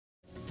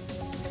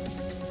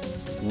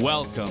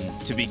Welcome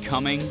to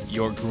Becoming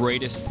Your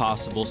Greatest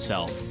Possible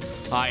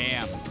Self. I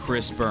am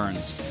Chris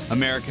Burns,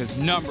 America's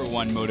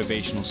 #1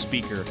 motivational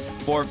speaker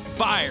for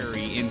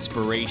fiery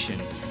inspiration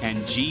and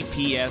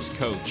GPS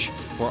coach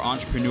for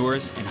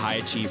entrepreneurs and high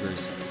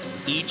achievers.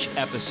 Each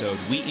episode,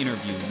 we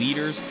interview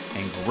leaders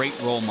and great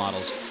role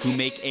models who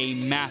make a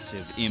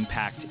massive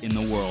impact in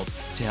the world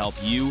to help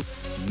you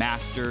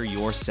master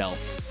yourself,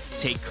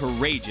 take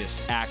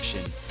courageous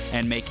action,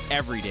 and make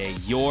every day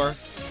your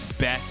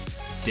best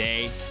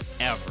day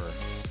ever.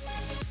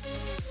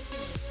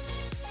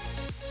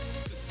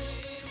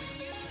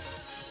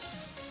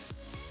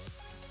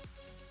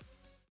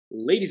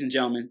 Ladies and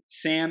gentlemen,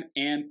 Sam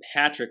and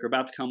Patrick are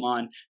about to come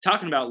on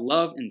talking about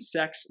love and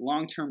sex,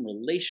 long-term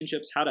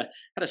relationships, how to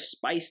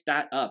spice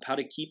that up, how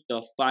to keep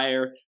the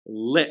fire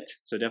lit.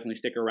 So definitely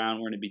stick around.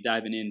 We're going to be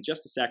diving in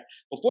just a sec.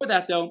 Before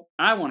that though,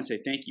 I want to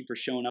say thank you for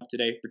showing up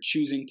today, for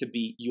choosing to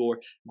be your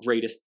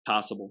greatest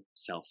possible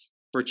self,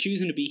 for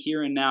choosing to be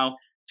here and now,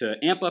 to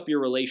amp up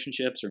your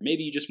relationships, or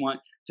maybe you just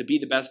want to be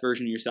the best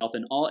version of yourself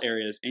in all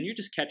areas, and you're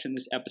just catching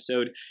this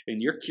episode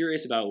and you're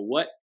curious about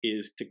what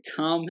is to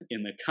come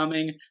in the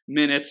coming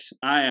minutes.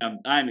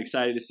 I'm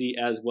excited to see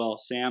as well.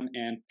 Sam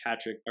and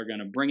Patrick are going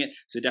to bring it,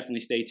 so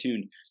definitely stay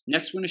tuned.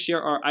 Next, we're going to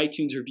share our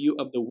iTunes review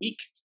of the week.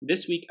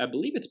 This week, I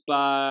believe it's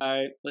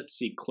by,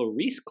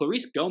 Clarice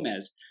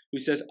Gomez, who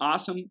says,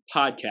 "Awesome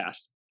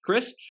podcast.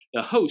 Chris,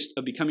 the host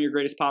of Becoming Your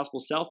Greatest Possible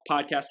Self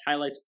podcast,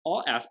 highlights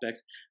all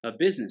aspects of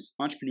business,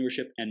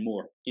 entrepreneurship, and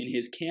more in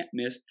his Can't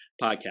Miss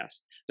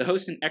podcast. The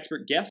host and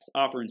expert guests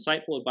offer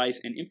insightful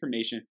advice and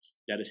information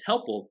that is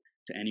helpful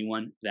to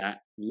anyone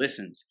that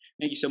listens."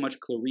 Thank you so much,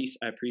 Clarice.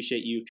 I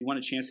appreciate you. If you want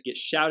a chance to get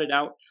shouted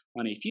out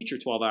on a future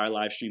 12-hour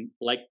live stream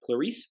like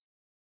Clarice,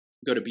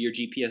 go to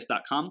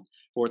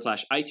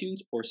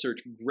beyourgps.com/iTunes or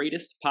search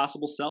Greatest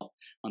Possible Self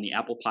on the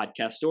Apple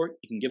Podcast Store.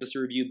 You can give us a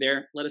review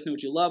there. Let us know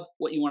what you love,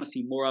 what you want to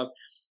see more of,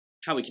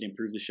 how we can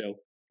improve the show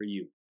for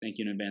you. Thank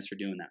you in advance for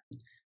doing that.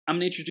 I'm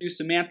going to introduce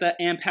Samantha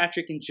and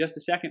Patrick in just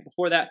a second.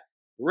 Before that,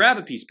 grab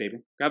a piece of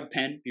paper, grab a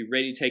pen, be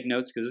ready to take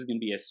notes because this is going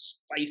to be a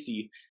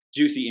spicy,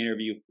 juicy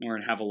interview and we're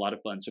going to have a lot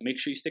of fun. So make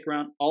sure you stick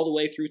around all the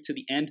way through to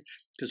the end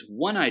because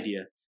one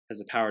idea has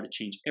the power to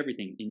change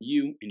everything in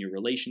you, in your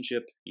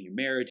relationship, in your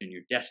marriage, in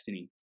your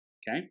destiny,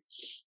 okay?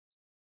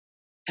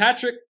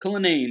 Patrick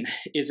Cullinane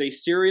is a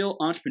serial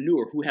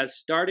entrepreneur who has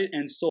started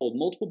and sold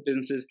multiple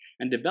businesses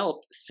and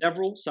developed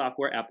several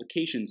software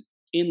applications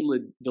in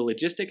the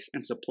logistics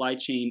and supply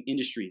chain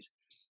industries.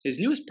 His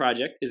newest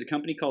project is a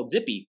company called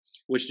Zippy,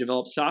 which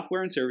develops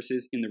software and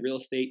services in the real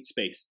estate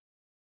space.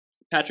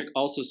 Patrick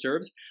also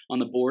serves on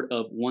the board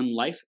of One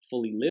Life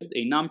Fully Lived,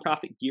 a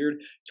nonprofit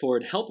geared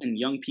toward helping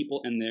young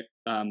people and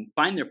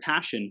find their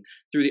passion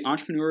through the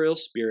entrepreneurial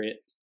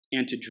spirit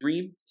and to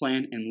dream,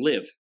 plan, and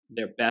live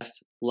their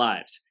best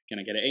lives. Can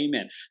I get an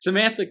amen?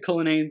 Samantha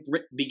Cullinane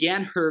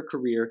began her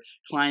career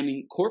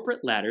climbing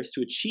corporate ladders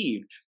to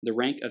achieve the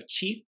rank of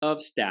Chief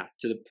of Staff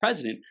to the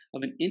president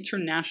of an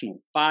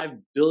international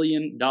 $5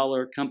 billion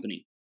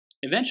company.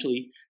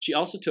 Eventually, she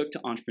also took to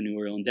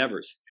entrepreneurial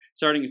endeavors,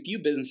 starting a few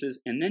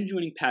businesses and then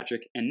joining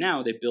Patrick, and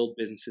now they build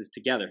businesses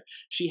together.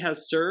 She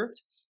has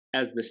served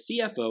as the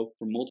CFO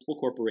for multiple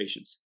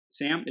corporations.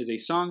 Sam is a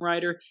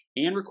songwriter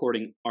and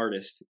recording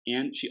artist,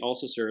 and she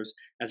also serves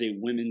as a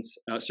women's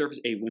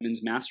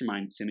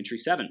mastermind, Symmetry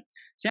 7.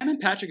 Sam and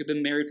Patrick have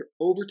been married for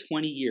over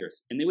 20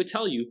 years, and they would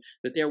tell you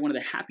that they are one of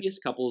the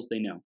happiest couples they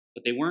know.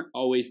 But they weren't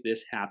always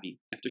this happy.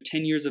 After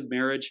 10 years of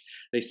marriage,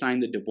 they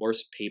signed the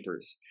divorce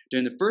papers.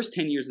 During the first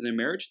 10 years of their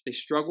marriage, they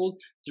struggled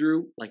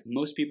through, like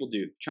most people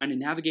do, trying to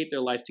navigate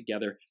their life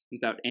together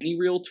without any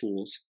real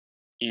tools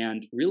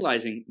and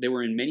realizing they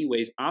were in many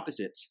ways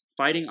opposites,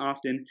 fighting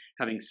often,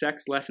 having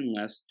sex less and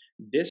less,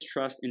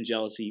 distrust and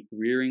jealousy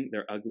rearing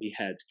their ugly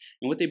heads,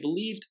 and what they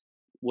believed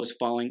was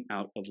falling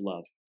out of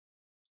love.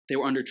 They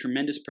were under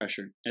tremendous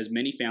pressure, as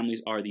many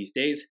families are these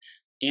days,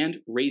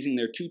 and raising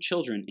their 2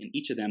 children, and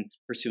each of them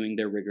pursuing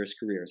their rigorous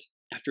careers.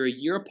 After a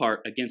year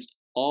apart against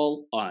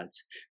all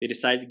odds, they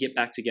decided to get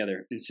back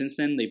together, and since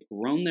then they've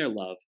grown their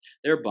love,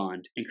 their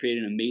bond, and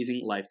created an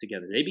amazing life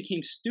together. They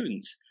became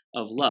students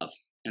of love,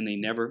 and they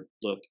never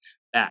looked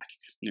back.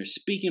 And they're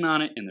speaking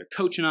on it, and they're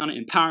coaching on it,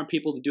 empowering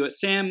people to do it.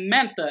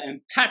 Samantha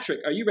and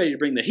Patrick, are you ready to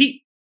bring the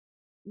heat?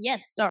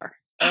 Yes, sir.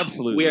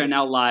 Absolutely. We are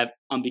now live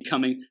on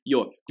Becoming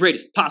Your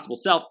Greatest Possible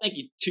Self. Thank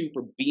you, too,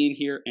 for being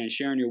here and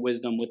sharing your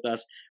wisdom with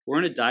us. We're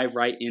going to dive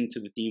right into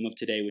the theme of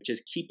today, which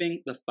is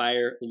keeping the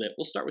fire lit.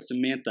 We'll start with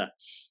Samantha.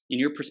 In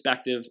your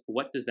perspective,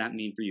 what does that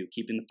mean for you,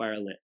 keeping the fire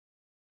lit?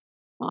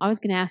 Well, I was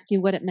going to ask you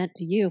what it meant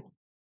to you.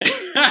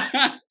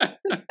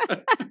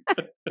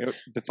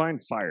 Define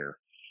fire.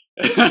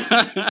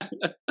 Yeah,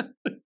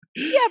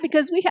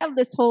 because we have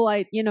this whole,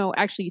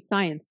 actually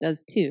science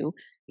does too,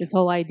 this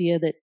whole idea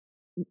that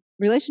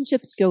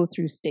relationships go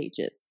through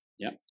stages.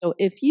 Yep. So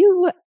if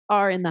you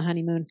are in the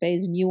honeymoon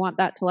phase and you want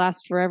that to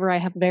last forever, I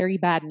have very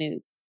bad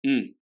news.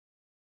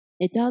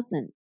 It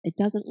doesn't. It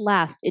doesn't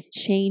last. It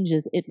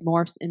changes. It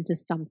morphs into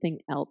something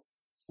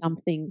else,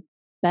 something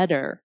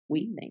better,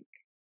 we think.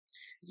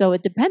 So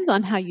it depends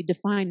on how you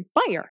define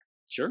fire.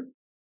 Sure.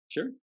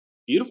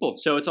 Beautiful.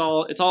 So it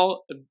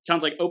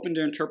sounds like open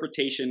to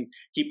interpretation,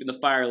 keeping the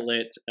fire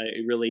lit.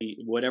 Really,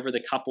 whatever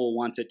the couple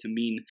wants it to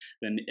mean,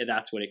 then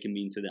that's what it can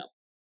mean to them.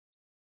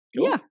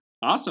 Cool. Yeah.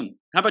 Awesome.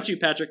 How about you,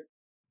 Patrick?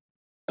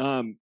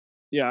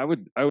 Yeah, I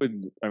mean, I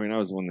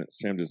was the one that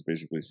Sam just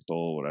basically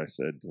stole what I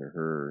said to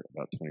her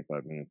about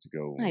 25 minutes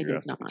ago when we were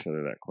asking each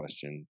other that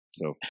question.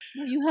 So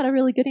you had a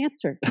really good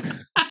answer.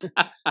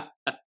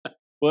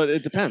 Well,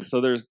 it depends.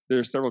 So there's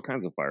several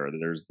kinds of fire.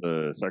 There's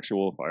the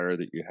sexual fire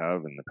that you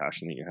have and the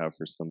passion that you have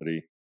for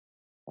somebody,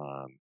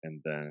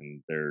 and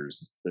then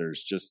there's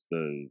just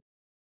the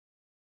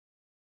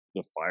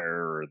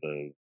fire or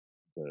the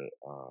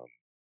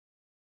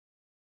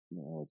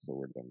what's the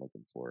word I'm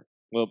looking for?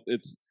 Well,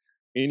 it's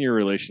in your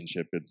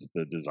relationship. It's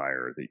the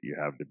desire that you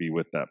have to be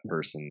with that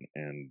person,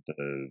 and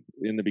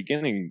in the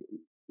beginning,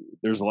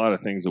 there's a lot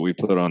of things that we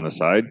put on the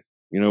side.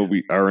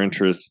 Our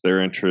interests,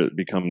 their interest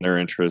become their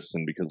interests,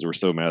 and because we're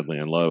so madly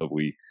in love,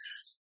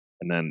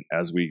 and then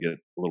as we get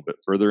a little bit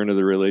further into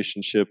the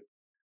relationship,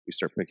 we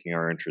start picking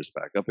our interests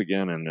back up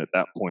again, and at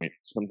that point,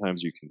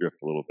 sometimes you can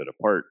drift a little bit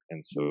apart,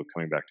 and so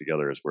coming back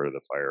together is where the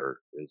fire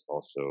is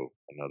also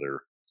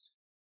another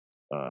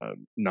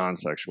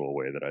non-sexual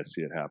way that I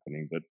see it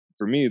happening. But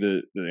for me,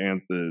 the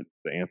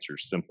answer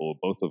is simple.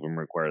 Both of them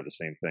require the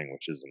same thing,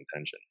 which is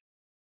intention.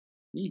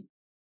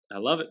 I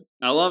love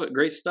it.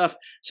 Great stuff.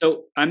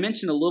 So I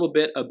mentioned a little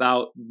bit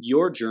about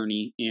your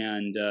journey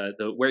and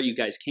where you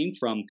guys came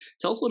from.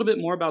 Tell us a little bit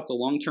more about the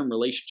long-term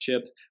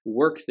relationship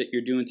work that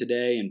you're doing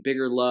today and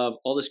Bigger Love,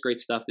 all this great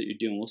stuff that you're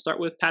doing. We'll start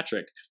with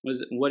Patrick.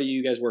 What are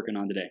you guys working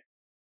on today?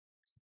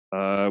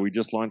 We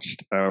just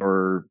launched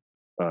our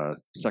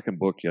second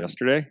book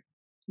yesterday.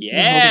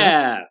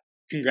 Yeah.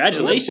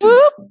 Congratulations.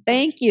 Whoop,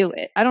 thank you.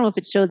 I don't know if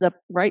it shows up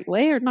the right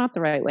way or not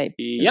the right way.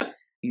 Yep.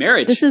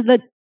 Marriage. This is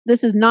the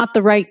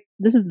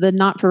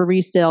not for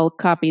resale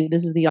copy.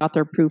 This is the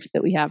author proof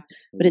that we have,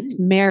 but it's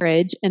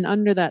marriage. And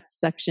under that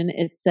section,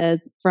 it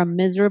says from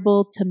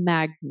miserable to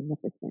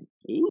magnificent.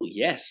 Ooh,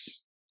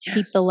 yes.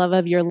 Keep the love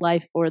of your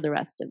life for the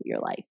rest of your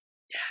life.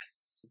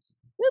 Yes.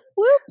 Whoop,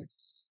 whoop.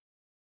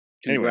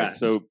 Anyway,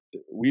 so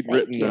we'd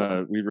written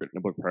a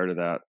book prior to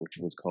that, which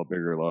was called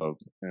Bigger Love,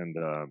 and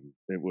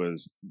it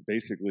was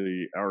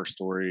basically our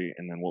story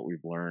and then what we've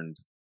learned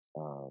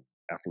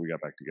after we got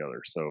back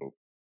together. So,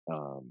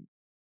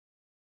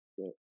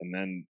 and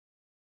then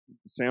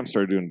Sam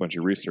started doing a bunch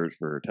of research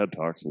for her TED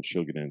Talks, which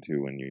she'll get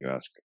into when you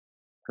ask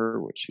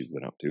her what she's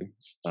been up to,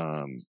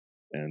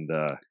 and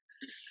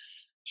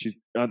she's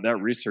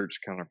that research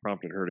kind of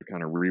prompted her to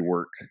kind of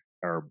rework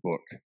our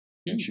book.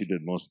 And she did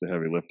most of the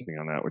heavy lifting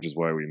on that, which is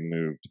why we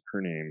moved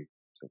her name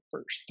to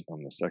first on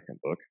the second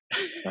book.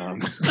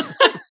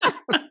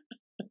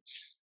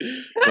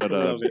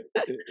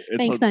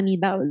 Thanks, honey.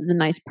 That was a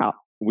nice prop.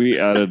 We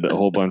added a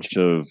whole bunch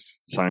of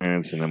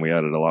science, and then we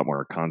added a lot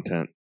more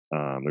content.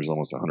 There's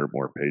almost 100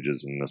 more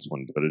pages in this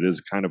one, but it is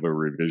kind of a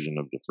revision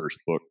of the first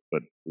book.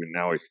 But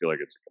now I feel like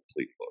it's a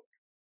complete book.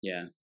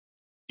 Yeah.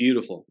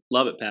 Beautiful.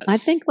 Love it, Pat. I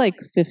think like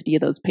 50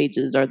 of those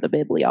pages are the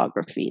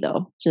bibliography,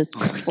 though. Just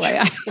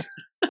FYI.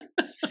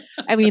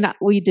 I mean,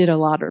 we did a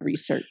lot of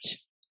research.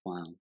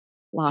 Wow.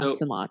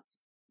 Lots and lots.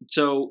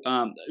 So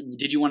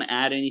did you want to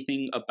add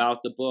anything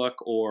about the book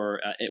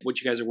or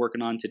what you guys are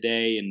working on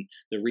today and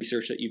the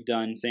research that you've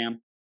done,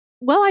 Sam?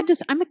 Well,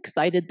 I'm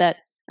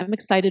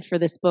excited for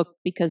this book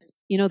because,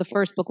 the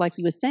first book, like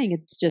he was saying,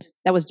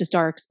 that was just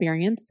our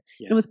experience.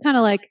 Yeah. It was kind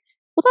of like,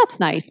 well, that's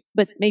nice,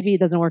 but maybe it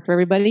doesn't work for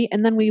everybody.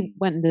 And then we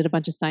went and did a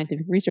bunch of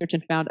scientific research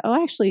and found,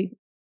 actually,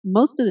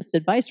 most of this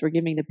advice we're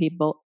giving to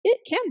people, it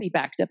can be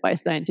backed up by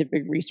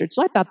scientific research.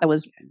 So I thought that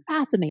was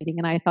fascinating,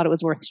 and I thought it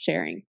was worth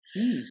sharing.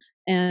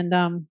 And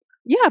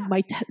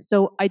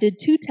so I did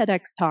 2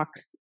 TEDx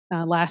talks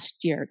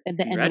last year, at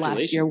the end of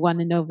last year, one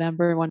in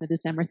November, one in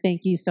December.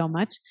 Thank you so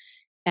much.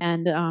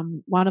 And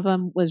one of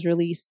them was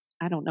released,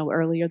 I don't know,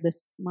 earlier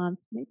this month,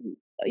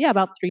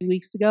 about 3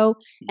 weeks ago.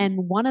 And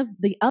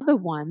the other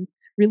one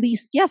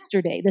released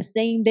yesterday, the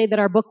same day that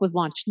our book was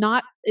launched.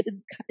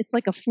 It's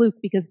like a fluke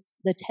because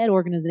the TED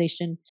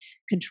organization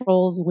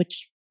controls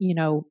which,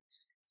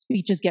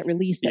 speeches get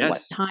released at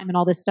what time and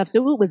all this stuff.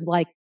 So it was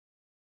like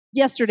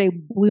yesterday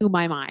blew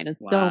my mind.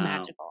 It's so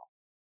magical.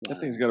 That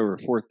thing's got over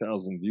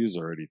 4,000 views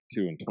already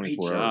too in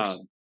 24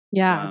 hours.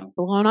 Yeah, It's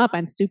blown up.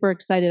 I'm super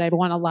excited. I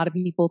want a lot of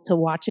people to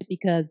watch it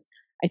because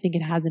I think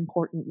it has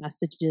important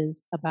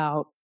messages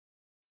about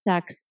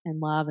sex and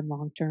love and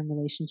long-term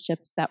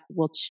relationships that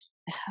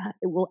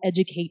it will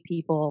educate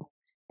people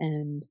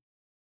and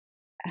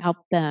help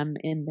them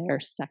in their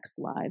sex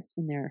lives,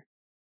 in their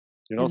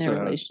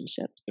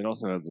relationships. It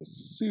also has a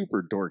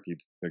super dorky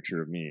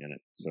picture of me in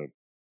it. So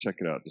check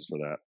it out just for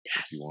that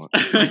if you want.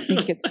 I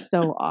think it's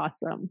so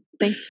awesome.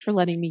 Thanks for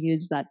letting me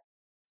use that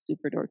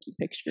super dorky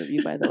picture of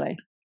you, by the way.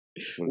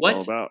 That's what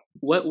it's all about.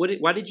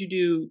 Why did you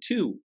do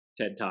 2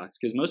 TED Talks?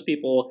 Because most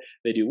people,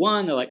 they do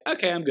one, they're like,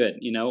 okay, I'm good,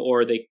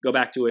 or they go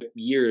back to it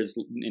years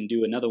and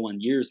do another one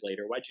years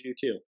later. Why'd you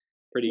do 2?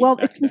 pretty. Well,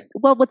 back it's to back. this.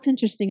 Well, what's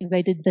interesting is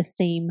I did the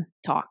same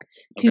talk,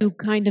 two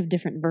kind of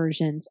different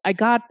versions. I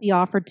got the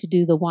offer to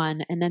do the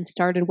one, and then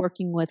started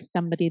working with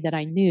somebody that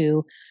I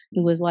knew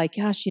who was like,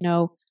 "Gosh,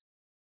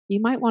 you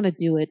might want to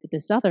do it at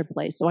this other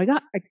place." So I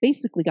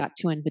basically got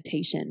 2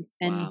 invitations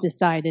and Wow.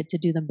 decided to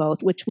do them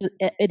both, which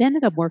it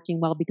ended up working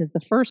well because the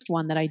first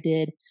one that I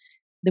did,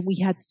 that we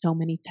had so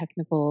many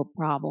technical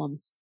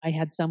problems. I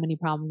had so many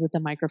problems with the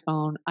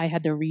microphone. I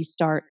had to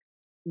restart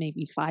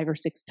maybe 5 or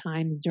 6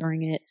 times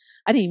during it.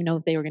 I didn't even know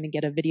if they were going to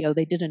get a video.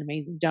 They did an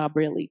amazing job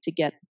really to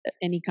get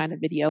any kind of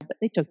video, but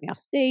they took me off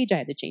stage. I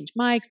had to change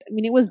mics. I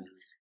mean, it was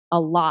a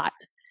lot.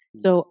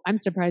 So I'm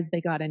surprised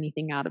they got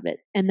anything out of it.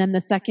 And then the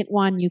second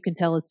one, you can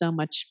tell, is so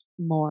much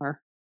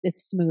more.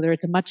 It's smoother.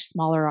 It's a much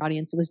smaller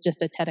audience. It was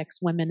just a TEDx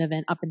Women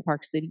event up in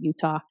Park City,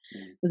 Utah.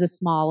 It was a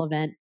small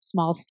event,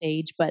 small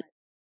stage, but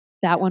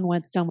that one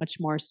went so much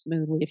more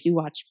smoothly. If you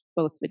watch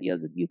both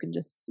videos, you can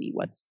just see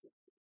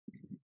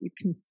you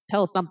can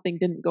tell something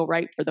didn't go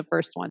right for the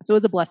first one. So it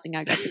was a blessing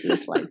I got to do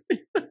it twice.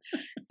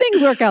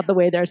 Things work out the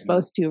way they're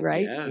supposed to,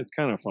 right? Yeah. It's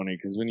kind of funny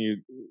because when you,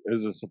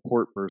 as a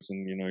support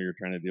person, you're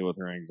trying to deal with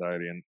her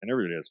anxiety, and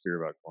everybody has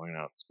fear about going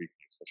out and speaking,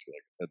 especially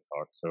like a TED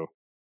Talk. So,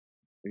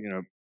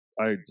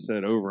 I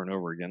said over and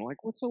over again,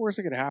 like, what's the worst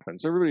that could happen?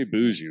 So everybody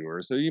boos you,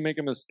 or so you make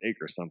a mistake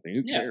or something.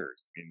 Who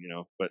cares? I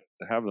mean, but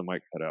to have the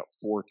mic cut out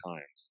 4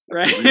 times,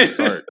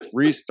 Right?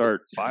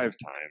 restart 5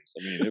 times.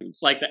 I mean, it was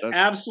like the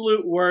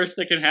absolute worst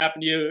that can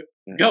happen to you.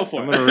 Go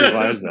for it. I'm going to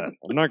revise that.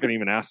 I'm not going to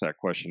even ask that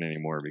question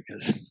anymore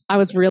because I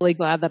was really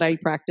glad that I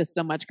practiced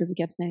so much because he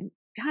kept saying,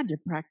 "God, you're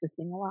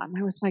practicing a lot." And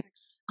I was like,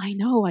 I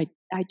know, I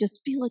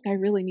just feel like I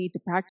really need to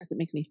practice. It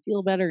makes me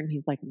feel better. And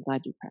he's like, "I'm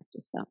glad you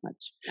practiced that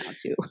much now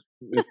too."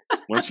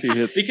 once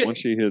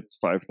she hits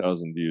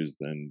 5,000 views,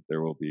 then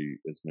there will be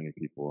as many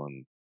people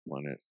on the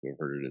planet who have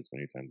heard it as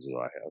many times as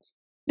I have.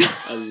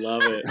 I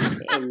love it.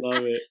 I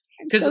love it.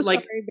 Because So,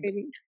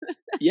 baby.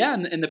 Yeah,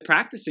 and the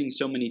practicing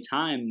so many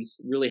times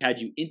really had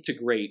you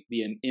integrate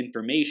the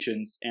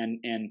informations and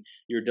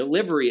your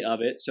delivery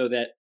of it so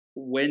that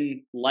when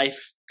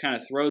life kind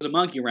of throws a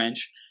monkey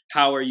wrench,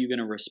 how are you going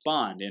to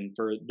respond? And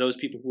for those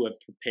people who have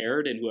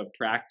prepared and who have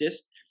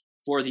practiced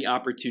for the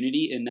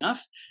opportunity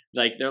enough,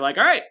 like they're like,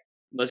 all right,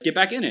 let's get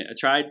back in it. I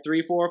tried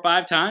 3, 4,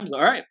 5 times.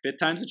 All right, 5th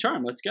time's the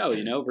charm. Let's go,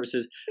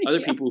 versus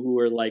other people who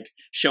are like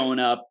showing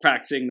up,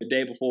 practicing the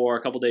day before,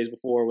 a couple days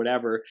before,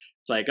 whatever.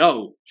 It's like,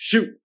 oh,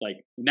 shoot, like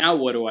now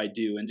what do I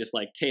do? And just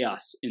like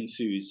chaos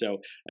ensues. So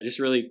I just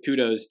really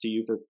kudos to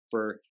you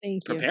for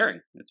preparing.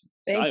 It's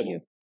valuable.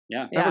 You.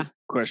 Yeah. I have a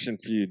question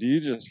for you. Do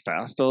you just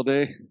fast all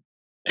day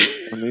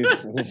on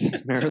these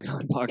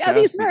marathon podcasts? Yeah,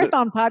 these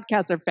marathon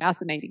podcasts are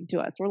fascinating to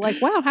us. We're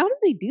like, wow, how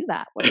does he do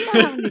that? What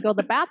about having to go to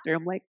the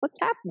bathroom? Like, what's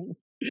happening?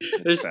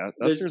 There's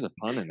a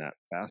pun in that.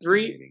 Fast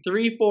 3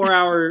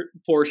 4-hour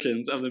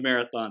portions of the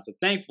marathon. So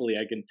thankfully,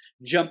 I can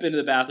jump into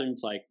the bathroom.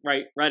 It's like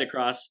right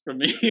across from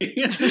me,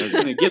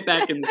 and get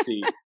back in the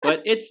seat.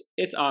 But it's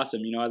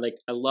awesome.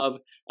 I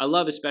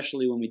love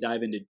especially when we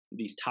dive into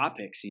these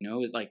topics.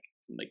 It's like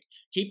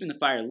keeping the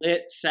fire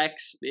lit,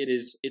 sex.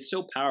 It's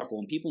so powerful,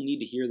 and people need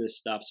to hear this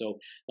stuff. So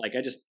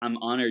I'm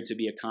honored to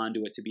be a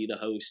conduit, to be the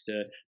host.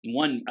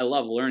 I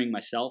love learning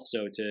myself.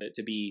 So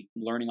to be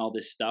learning all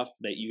this stuff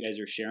that you guys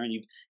are sharing.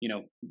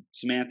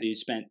 Samantha, you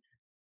spent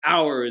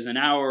hours and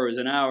hours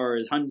and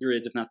hours,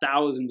 hundreds, if not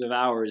thousands of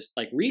hours,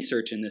 like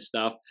researching this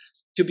stuff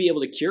to be able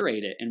to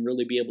curate it and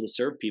really be able to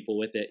serve people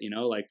with it.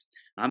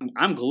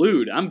 I'm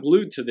glued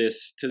to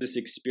this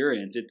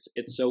experience.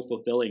 It's so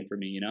fulfilling for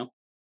me.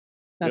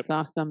 That's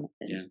awesome.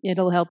 Yeah.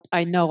 It'll help.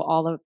 I know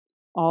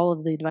all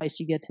of the advice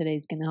you get today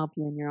is going to help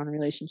you in your own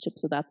relationship.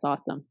 So that's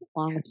awesome,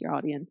 along with your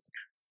audience.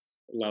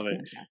 Love it.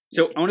 Fantastic.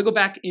 So I want to go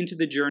back into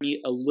the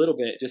journey a little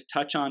bit, just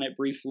touch on it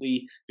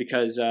briefly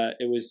because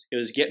it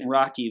was getting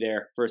rocky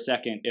there for a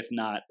second, if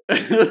not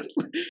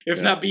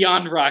not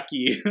beyond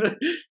rocky.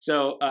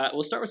 So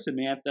we'll start with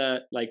Samantha.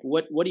 Like,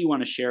 what do you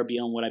want to share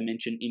beyond what I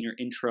mentioned in your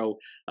intro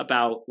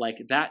about like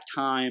that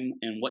time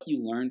and what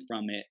you learned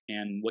from it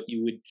and what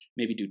you would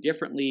maybe do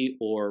differently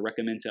or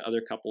recommend to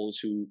other couples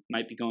who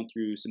might be going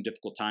through some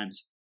difficult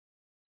times?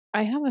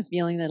 I have a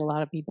feeling that a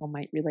lot of people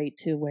might relate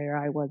to where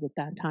I was at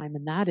that time,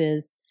 and that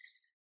is,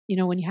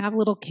 when you have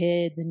little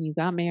kids and you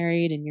got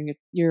married and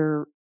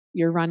you're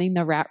running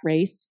the rat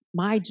race.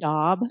 My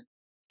job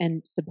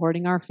and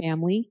supporting our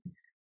family,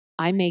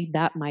 I made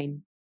that my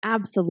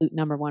absolute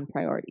number one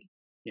priority.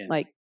 Yeah.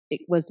 Like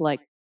it was like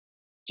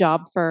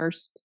job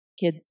first,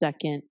 kids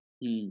second,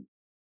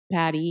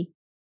 Patty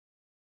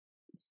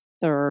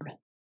third.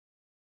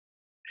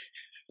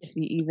 If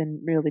you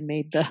even really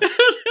made the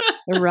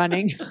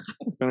running.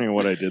 Depending on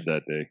what I did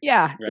that day.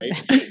 Yeah.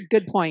 Right.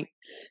 Good point.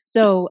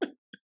 So,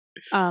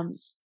 and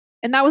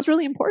that was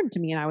really important to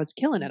me, and I was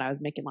killing it. I was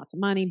making lots of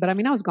money, but I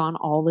was gone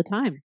all the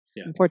time.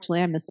 Yeah.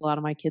 Unfortunately, I missed a lot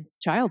of my kids'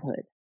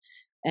 childhood.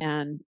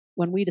 And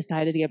when we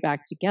decided to get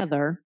back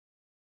together,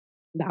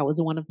 that was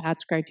one of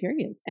Pat's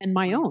criterias and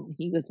my own.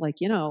 He was like,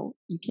 you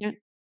can't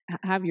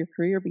have your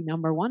career be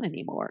number one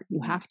anymore.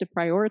 You have to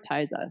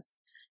prioritize us.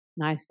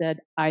 And I said,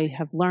 I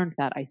have learned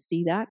that. I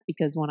see that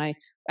because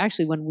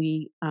when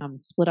we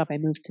split up, I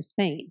moved to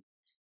Spain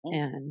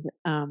and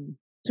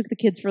took the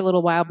kids for a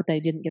little while, but they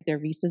didn't get their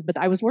visas. But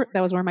that was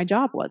where my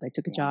job was. I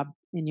took a job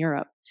in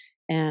Europe,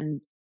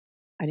 and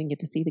I didn't get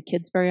to see the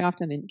kids very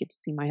often. I didn't get to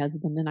see my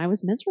husband, and I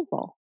was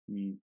miserable.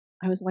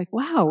 I was like,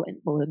 wow. And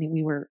I mean,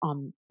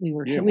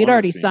 we'd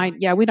already signed.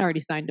 Yeah, we'd already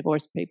signed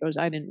divorce papers.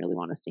 I didn't really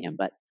want to see him,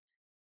 but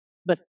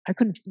I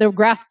couldn't. The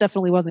grass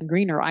definitely wasn't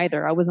greener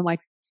either. I wasn't like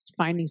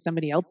finding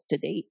somebody else to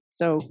date.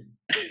 So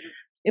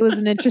it was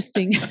an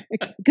interesting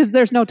because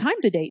there's no time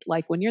to date.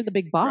 Like when you're the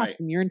big boss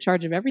and you're in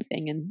charge of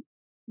everything, and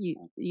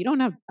you don't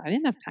have. I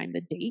didn't have time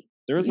to date.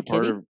 There was a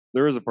part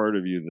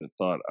of you that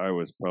thought I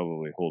was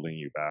probably holding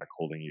you back,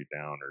 holding you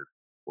down,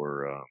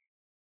 or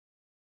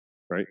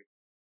right?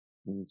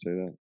 Didn't you say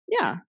that?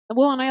 Yeah.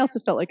 Well, and I also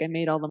felt like I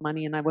made all the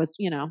money, and I was,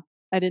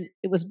 I didn't.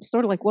 It was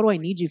sort of like, what do I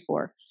need you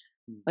for?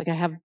 Like I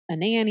have a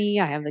nanny,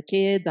 I have the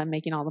kids, I'm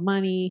making all the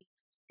money,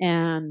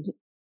 and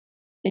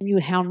you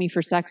would hound me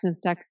for sex, and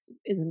sex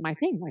isn't my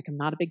thing. Like I'm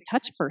not a big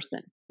touch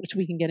person, which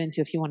we can get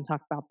into if you want to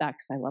talk about that,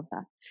 because I love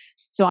that.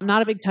 So I'm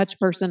not a big touch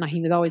person.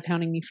 He was always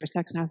hounding me for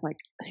sex, and I was like,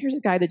 here's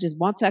a guy that just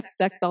wants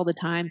sex all the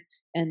time,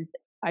 and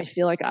I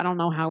feel like I don't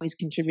know how he's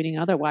contributing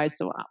otherwise.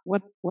 So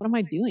what am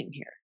I doing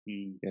here?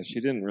 Yeah,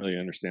 she didn't really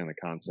understand the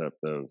concept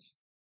of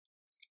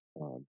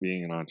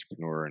being an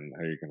entrepreneur and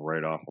how you can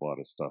write off a lot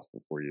of stuff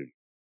before you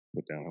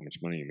put down how much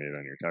money you made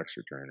on your tax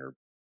return. Or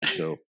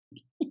so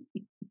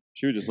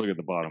she would just look at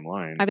the bottom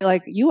line. I'd be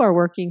like, "You are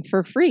working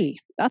for free.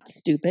 That's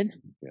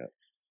stupid." Yeah.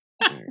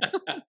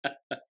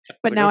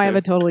 But now I have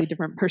a totally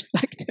different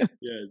perspective.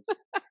 Yes.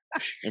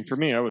 And for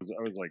me, I was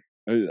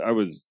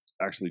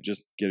actually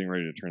just getting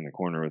ready to turn the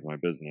corner with my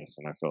business,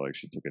 and I felt like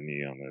she took a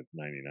knee on the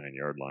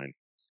 99-yard line.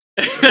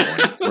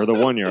 Or the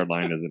 1-yard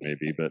line, as it may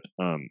be, but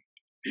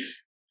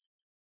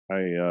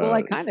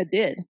I kind of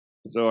did.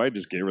 So I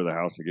just gave her the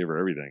house. I gave her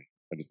everything.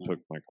 I just took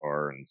my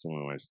car and some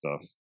of my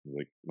stuff,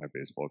 like my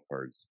baseball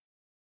cards,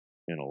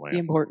 and a lamp, the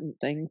important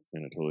things,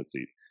 and a toilet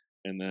seat.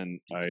 And then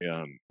I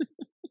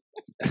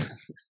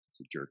it's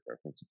a jerk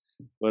reference,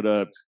 but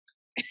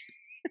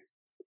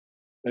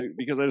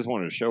because I just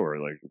wanted to show her,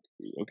 like,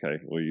 okay,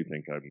 well, you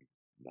think I'm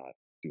not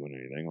doing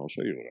anything? I'll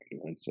show you what I'm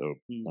doing. So,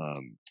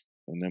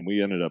 and then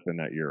we ended up in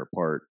that year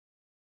apart.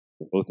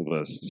 Both of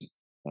us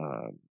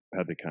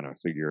had to kind of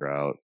figure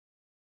out,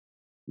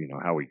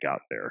 how we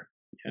got there.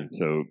 Yeah. And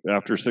so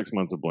after 6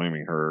 months of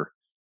blaming her,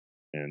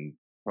 and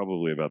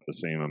probably about the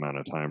same amount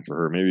of time for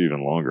her, maybe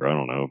even longer, I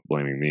don't know,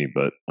 blaming me,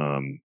 but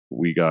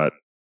we got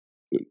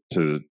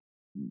to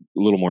a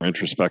little more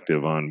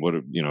introspective on what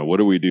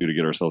do we do to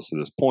get ourselves to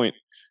this point,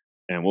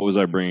 and what was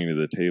I bringing to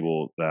the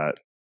table that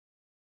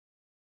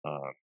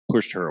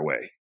pushed her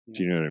away.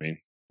 Do you know what I mean?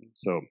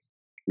 So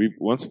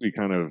once we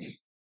kind of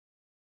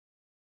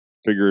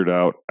figured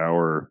out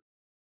our,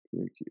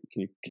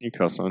 can you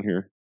cuss on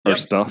here? Our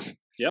stuff.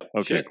 Yep.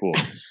 Okay, shit. Cool.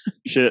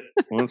 Shit.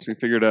 Once we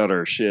figured out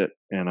our shit,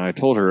 and I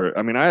told her,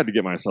 I mean, I had to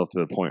get myself to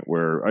the point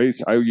where I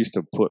used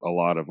to put a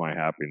lot of my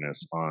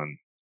happiness on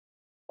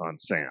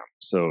Sam.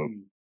 So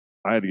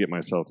I had to get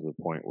myself to the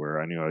point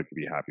where I knew I could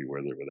be happy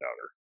with her without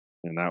her.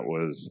 And that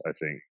was, I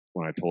think,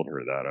 when I told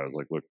her that, I was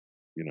like, look,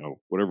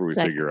 whatever we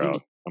figure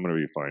out, I'm going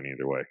to be fine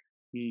either way.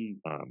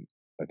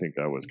 I think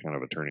that was kind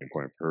of a turning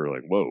point for her.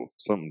 Like, whoa,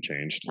 something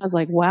changed. I was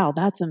like, wow,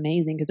 that's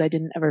amazing, because I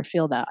didn't ever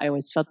feel that. I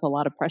always felt a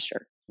lot of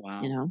pressure,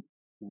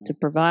 to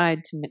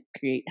provide, to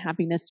create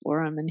happiness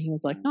for him. And he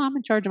was like, no, I'm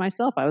in charge of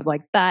myself. I was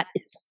like, that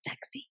is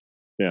sexy.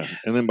 Yeah.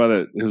 And then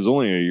it was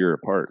only a year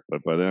apart,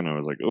 but by then I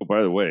was like, oh,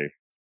 by the way,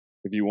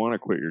 if you want to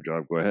quit your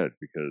job, go ahead,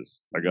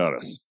 because I got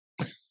us.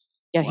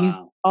 Yeah. Wow. He's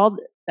all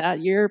that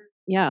year.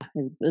 Yeah.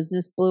 His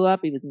business blew up.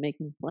 He was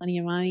making plenty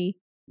of money.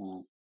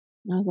 Wow.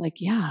 And I was like,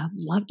 yeah, I'd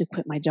love to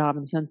quit my job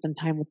and spend some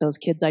time with those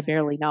kids I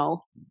barely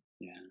know.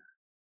 Yeah.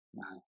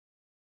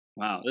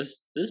 Wow.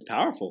 This is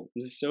powerful.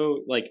 This is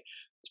so, like,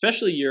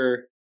 especially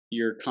your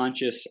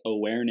conscious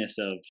awareness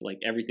of like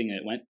everything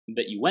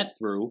that you went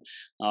through.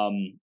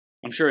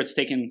 I'm sure it's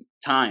taken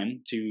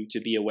time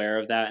to be aware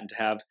of that and to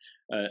have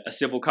a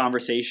civil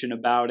conversation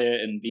about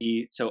it and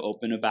be so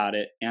open about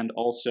it, and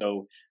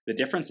also the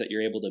difference that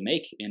you're able to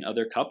make in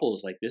other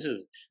couples. Like this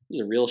is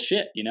a real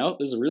shit,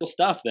 this is real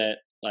stuff that,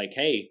 like,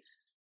 hey,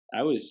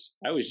 I was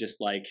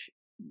just like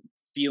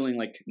feeling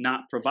like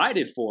not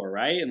provided for,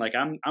 right? And like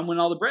I'm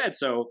winning all the bread.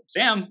 So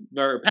Sam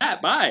or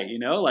Pat, bye.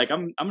 Like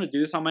I'm gonna do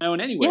this on my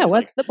own anyway. Yeah,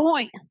 what's the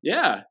point?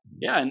 Yeah.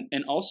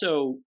 And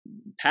also,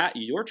 Pat,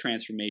 your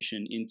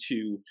transformation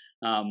into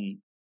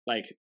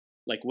like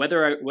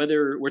whether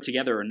we're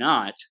together or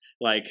not,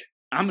 like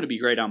I'm gonna be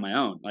great on my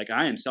own. Like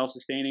I am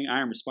self-sustaining,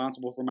 I am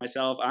responsible for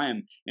myself, I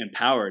am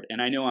empowered,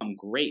 and I know I'm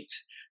great.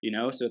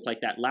 So it's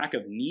like that lack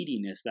of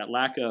neediness, that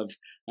lack of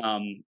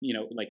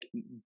like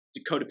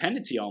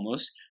codependency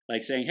almost,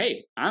 like saying,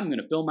 hey, I'm going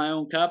to fill my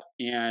own cup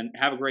and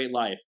have a great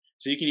life.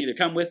 So you can either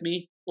come with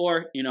me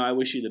or, I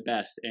wish you the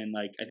best. And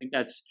like, I think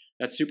that's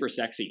super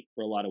sexy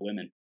for a lot of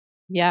women.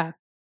 Yeah.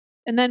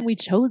 And then we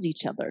chose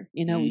each other,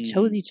 we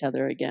chose each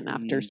other again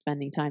after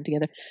spending time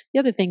together. The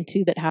other thing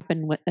too that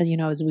happened,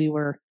 as we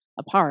were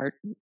apart,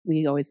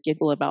 we always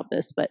giggle about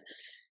this, but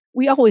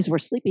we always were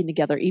sleeping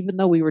together, even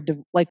though we were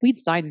we'd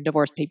signed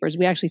divorce papers.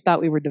 We actually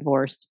thought we were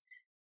divorced,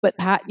 but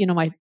Pat,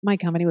 my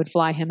company would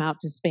fly him out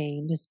to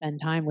Spain to spend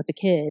time with the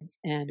kids,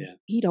 and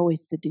he'd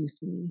always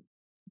seduce me.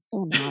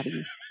 So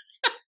naughty.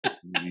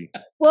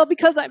 Well,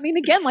 because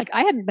again,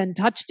 I hadn't been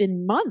touched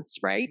in months,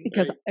 right?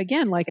 Because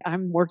again,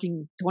 I'm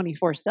working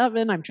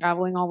 24/7. I'm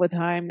traveling all the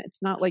time.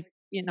 It's not like,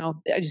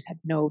 I just had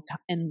no time,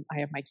 and I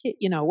have my kid,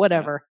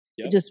 whatever.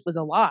 Yep. It just was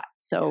a lot.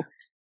 So,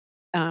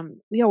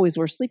 we always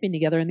were sleeping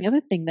together. And the other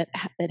thing that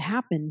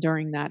happened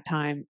during that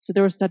time, so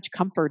there was such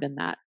comfort in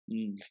that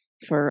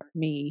for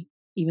me,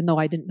 even though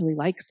I didn't really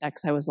like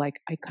sex. I was like,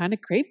 I kind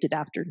of craved it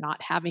after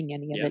not having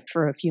any of it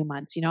for a few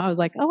months. I was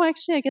like, oh,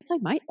 actually, I guess I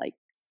might like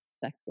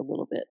sex a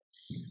little bit,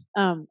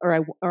 or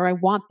I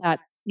want that,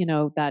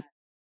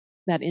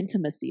 that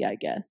intimacy, I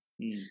guess.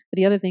 But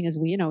the other thing is,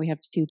 we have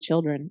 2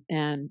 children,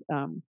 and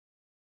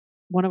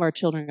one of our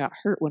children got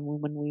hurt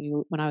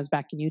when I was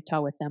back in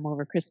Utah with them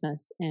over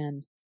Christmas,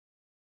 and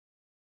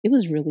it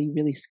was really,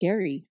 really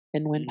scary.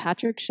 And when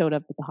Patrick showed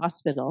up at the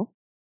hospital,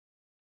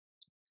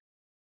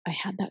 I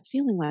had that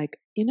feeling like,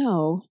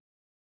 no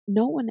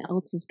one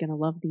else is going to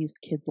love these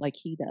kids like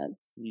he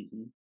does.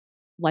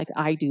 Like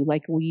I do,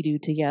 like we do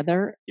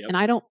together. Yep.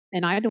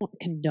 And I don't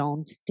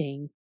condone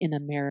staying in a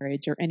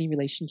marriage or any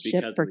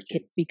relationship for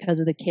kids because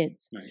of the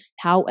kids. Right.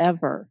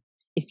 However,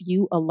 if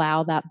you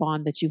allow that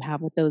bond that you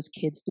have with those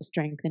kids to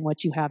strengthen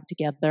what you have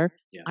together,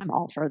 I'm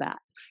all for that.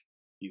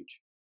 Huge.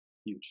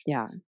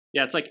 Yeah.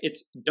 Yeah.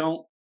 It's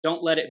don't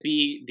let it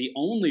be the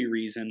only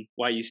reason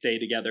why you stay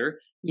together.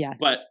 Yes.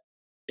 But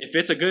if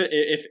it's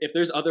if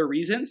there's other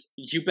reasons,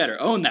 you better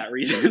own that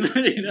reason.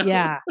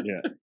 Yeah.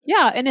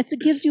 And it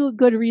gives you a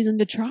good reason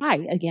to try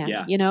again.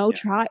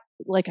 Try,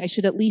 I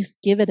should at least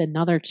give it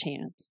another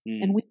chance.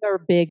 And we are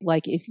big,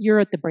 if you're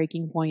at the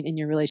breaking point in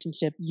your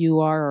relationship,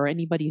 you are, or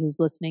anybody who's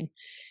listening,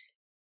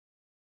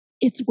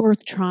 it's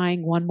worth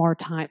trying one more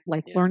time,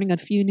 learning a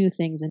few new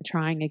things and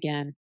trying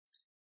again.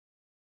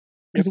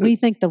 Because we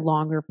think the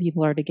longer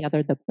people are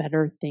together, the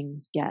better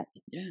things get.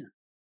 Yeah.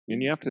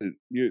 And you have to,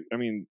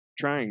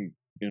 trying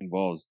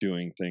involves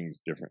doing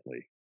things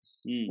differently.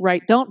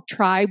 Right. Don't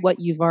try what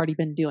you've already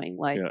been doing,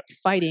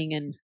 fighting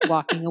and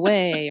walking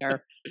away,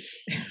 or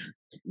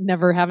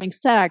never having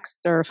sex,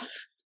 or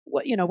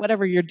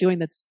whatever you're doing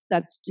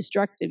that's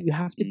destructive. You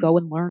have to go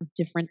and learn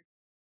different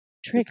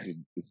tricks.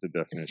 It's the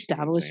definition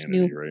of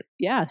insanity,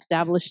 right?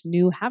 Establish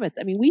new habits.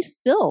 We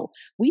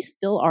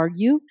still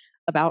argue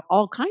about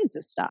all kinds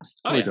of stuff.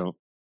 Oh, we don't.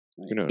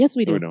 Yes,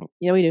 we do. No, we don't.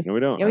 Yeah, we do. No, we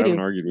don't. Yeah, I haven't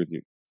argued with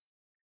you.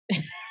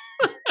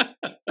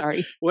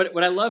 Sorry.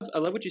 What I love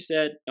what you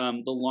said.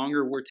 The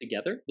longer we're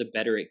together, the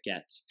better it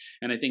gets,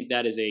 and I think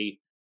that is a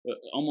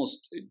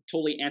almost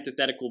totally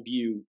antithetical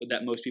view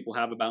that most people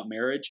have about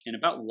marriage and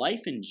about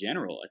life in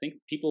general. I think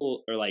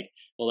people are like,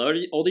 well,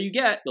 the older you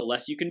get, the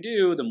less you can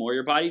do, the more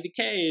your body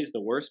decays,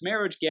 the worse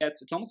marriage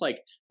gets. It's almost like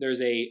there's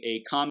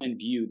a common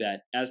view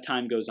that as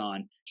time goes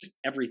on, just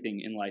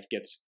everything in life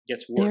gets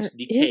worse,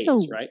 decays,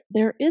 right?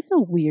 There is a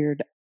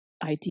weird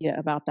idea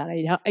about that.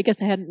 I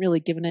guess I hadn't really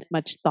given it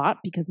much thought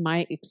because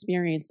my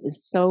experience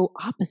is so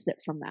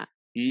opposite from that.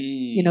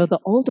 The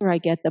older I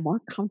get, the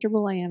more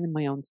comfortable I am in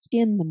my own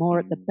skin,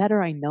 the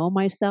better I know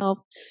myself,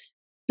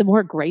 the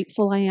more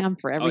grateful I am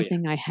for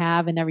everything I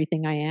have and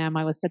everything I am.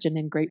 I was such an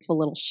ungrateful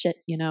little shit,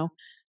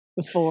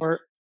 before.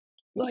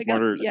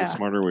 The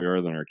smarter we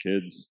are than our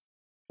kids.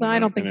 Well, I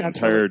don't think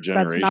that's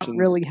not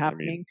really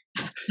happening.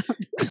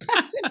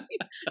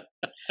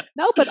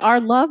 No, but our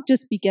love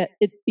just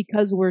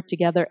because we're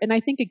together. And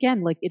I think,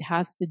 again, it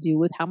has to do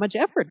with how much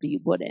effort do you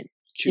put in.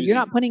 If you're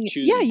not putting it,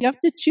 you have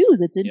to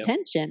choose. It's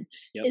intention.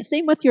 It's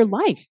same with your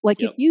life.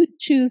 If you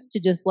choose to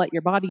just let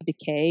your body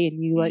decay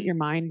and you let your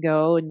mind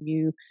go and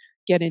you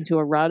get into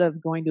a rut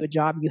of going to a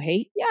job you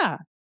hate,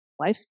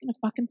 life's going to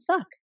fucking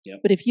suck.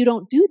 But if you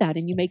don't do that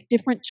and you make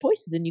different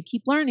choices and you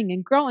keep learning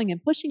and growing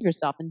and pushing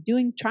yourself and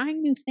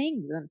trying new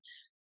things, and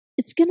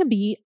it's going to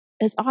be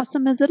as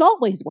awesome as it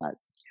always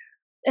was.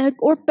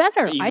 Or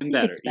better. I think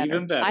it's better.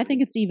 Even better. I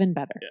think it's even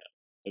better. Yeah.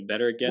 The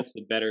better it gets,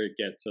 the better it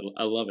gets.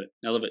 I love it.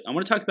 I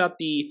want to talk about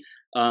the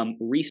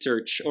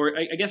research, or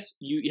I guess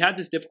you had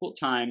this difficult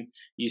time.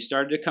 You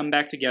started to come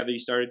back together. You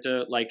started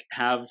to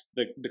have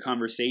the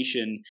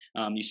conversation.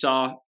 You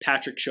saw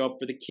Patrick show up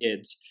for the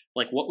kids.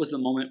 What was the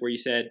moment where you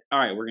said, all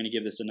right, we're going to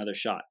give this another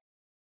shot?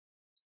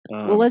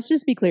 Well, let's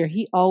just be clear.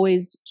 He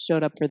always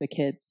showed up for the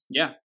kids.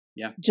 Yeah.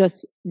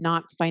 Just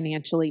not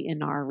financially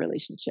in our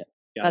relationship.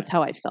 That's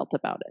how I felt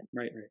about it.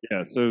 Right.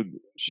 Yeah. So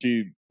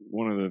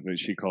one of the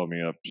things she called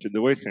me up.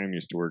 The way Sam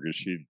used to work is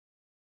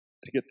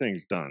to get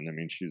things done.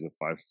 She's a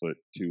 5'2"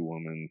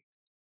 woman,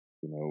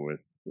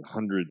 with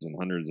hundreds and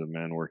hundreds of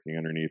men working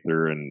underneath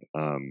her, and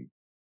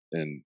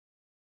in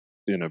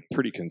a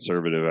pretty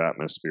conservative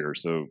atmosphere.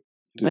 So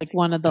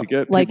one of the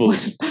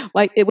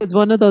it was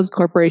one of those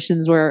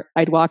corporations where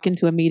I'd walk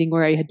into a meeting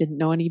where I didn't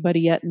know anybody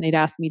yet, and they'd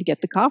ask me to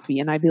get the coffee,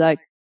 and I'd be like,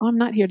 oh, I'm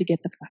not here to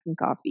get the fucking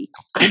coffee.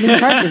 I'm in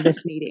charge of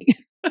this meeting.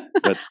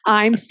 But-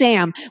 I'm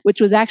Sam,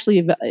 which was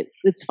actually,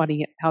 it's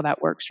funny how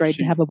that works, right?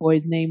 To have a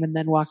boy's name and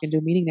then walk into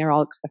a meeting, they're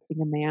all expecting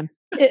a man.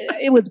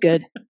 It was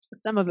good.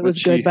 Some of it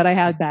was good, but I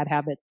had bad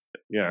habits.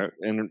 Yeah,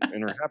 and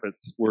her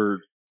habits were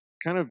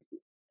kind of,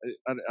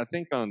 I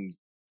think on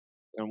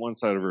one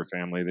side of her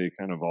family, they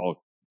kind of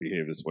all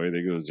behave this way.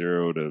 They go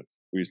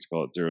we used to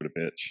call it 0 to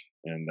bitch,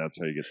 and that's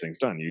how you get things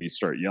done. You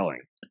start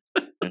yelling.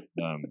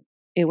 And,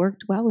 it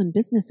worked well in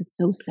business. It's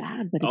so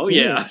sad, but it did.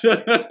 Yeah.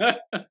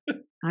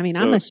 I mean,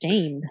 So- I'm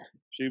ashamed.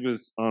 she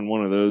was on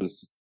one of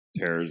those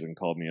tears and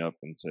called me up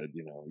and said,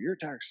 your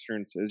tax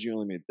return says you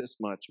only made this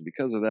much, and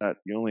because of that,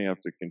 you only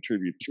have to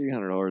contribute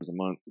 $300 a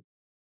month,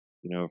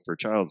 for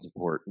child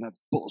support, and that's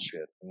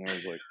bullshit. And I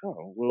was like,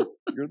 oh, well,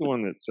 you're the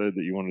one that said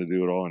that you wanted to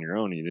do it all on your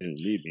own and you didn't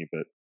need me,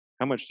 but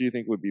how much do you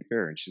think would be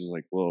fair? And she's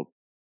like, well,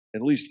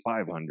 at least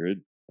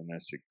 500. And I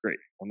said, great,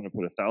 I'm going to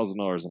put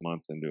 $1,000 a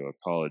month into a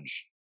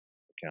college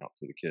account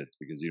for the kids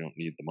because you don't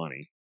need the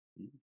money.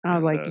 I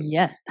was And, like,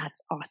 yes,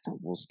 that's awesome.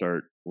 we'll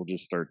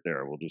just start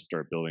there. We'll just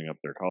start building up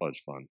their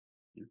college fund.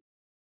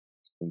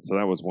 And so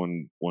that was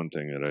one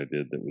thing that I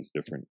did that was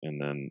different.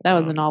 And then That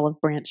was an olive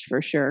branch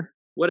for sure.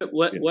 What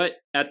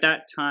at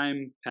that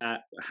time, Pat?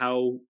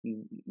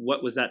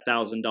 What was that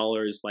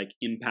 $1,000 like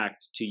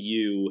impact to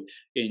you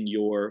in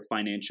your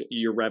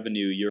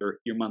revenue,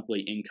 your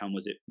monthly income?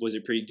 Was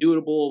it pretty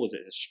doable? Was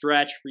it a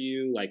stretch for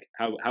you? Like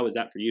how was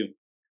that for you?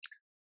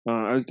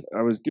 I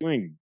was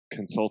doing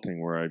consulting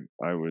where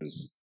I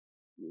was,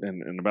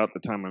 and about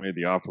the time I made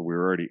the offer, we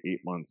were already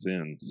 8 months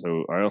in.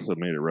 So I also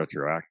made it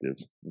retroactive.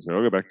 So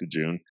I'll go back to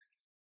June.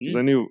 Because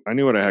I knew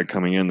what I had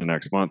coming in the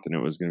next month, and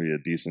it was going to be a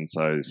decent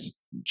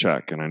sized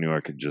check, and I knew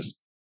I could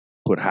just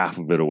put half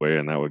of it away,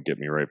 and that would get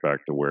me right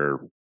back to where,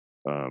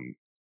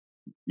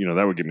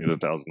 that would give me the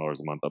 $1,000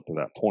 a month up to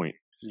that point.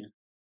 Yeah.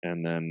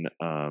 And then,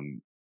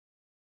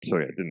 so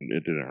yeah, it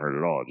didn't hurt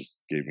at all. It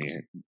just gave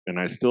me, and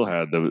I still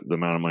had the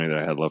amount of money that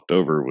I had left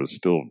over was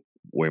still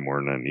way more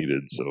than I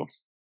needed, so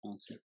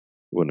Awesome. it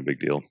wasn't a big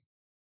deal.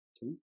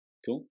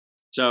 Cool.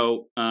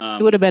 So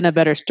It would have been a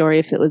better story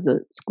if it was a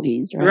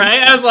squeeze, right? right?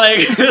 I was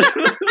like,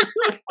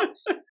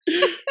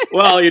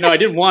 well, I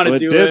didn't want to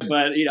do it,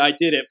 but I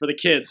did it for the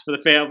kids, for the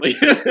family.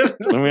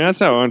 I mean, that's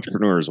how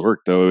entrepreneurs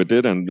work, though. It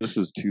did, and this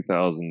is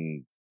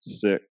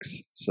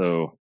 2006,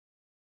 so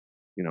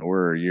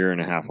we're a year and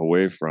a half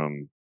away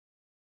from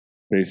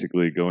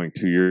basically going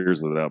 2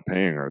 years without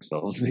paying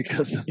ourselves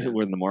because of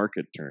when the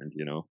market turned.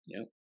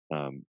 Yep.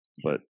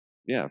 But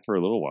yeah, for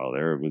a little while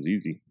there, it was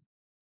easy.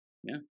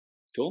 Yeah.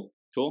 Cool.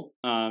 So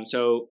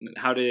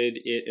how did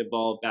it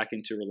evolve back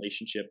into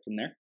relationship from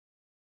there?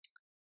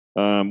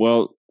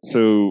 Well,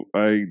 so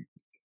I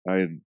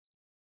had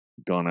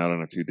gone out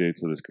on a few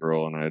dates with this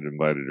girl, and I had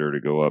invited her to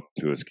go up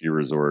to a ski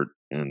resort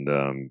and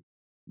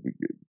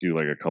do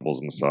like a couples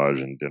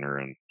massage and dinner,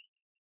 and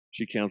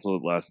she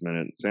canceled it last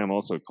minute. Sam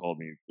also called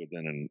me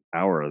within an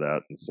hour of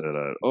that and said,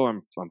 "Oh,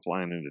 I'm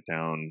flying into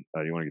town.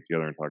 You want to get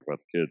together and talk about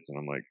the kids?" And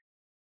I'm like,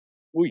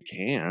 "We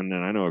can,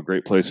 and I know a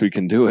great place we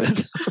can do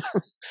it."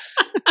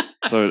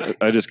 So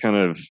I just kind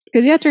of,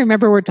 because you have to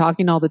remember we're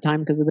talking all the time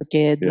because of the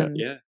kids, and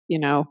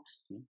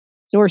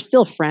so we're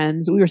still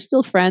friends. We were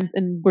still friends,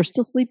 and we're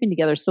still sleeping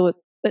together. So,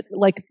 but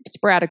like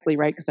sporadically,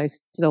 right? Because I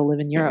still live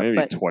in Europe, maybe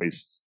but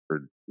twice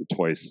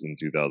in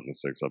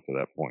 2006 up to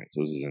that point.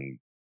 So this is in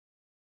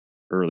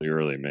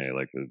early May,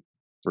 like the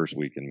first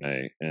week in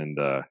May, and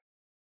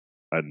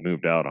I'd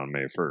moved out on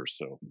May 1st.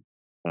 So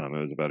it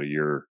was about a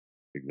year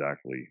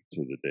exactly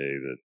to the day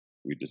that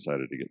we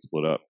decided to get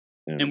split up.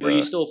 And were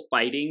you still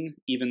fighting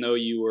even though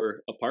you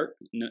were apart?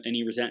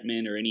 Any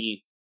resentment or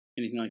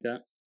anything like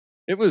that?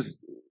 It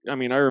was, I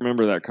mean, I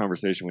remember that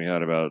conversation we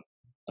had about,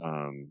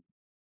 about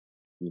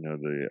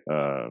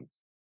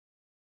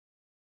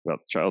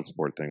the child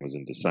support thing was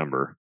in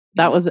December.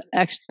 that was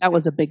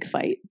a big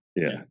fight.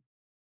 Yeah.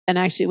 And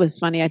actually, it was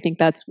funny. I think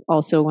that's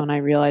also when I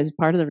realized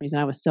part of the reason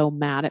I was so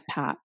mad at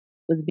Pat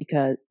was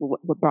because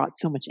what brought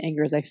so much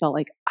anger is I felt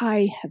like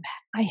I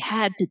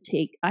had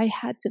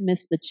to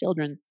miss the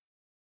children's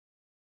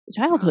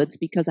childhoods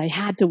because I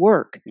had to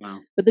work. Wow.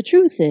 But the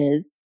truth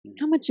is,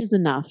 how much is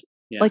enough?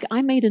 Yeah. Like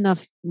I made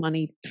enough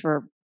money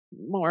for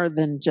more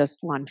than just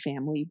one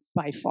family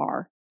by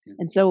far. Yeah.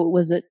 And so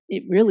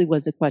it really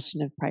was a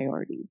question of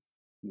priorities.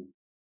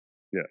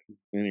 Yeah.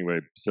 Anyway,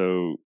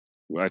 so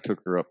I took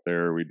her up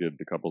there. We did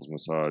the couples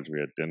massage. We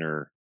had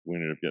dinner. We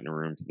ended up getting a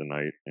room for the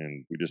night,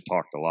 and we just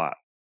talked a lot.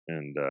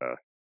 And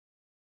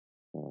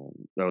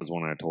that was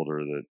when I told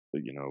her that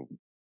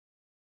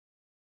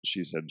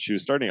she said she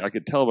was starting. I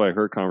could tell by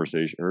her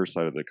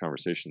side of the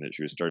conversation, that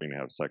she was starting to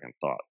have second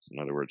thoughts. In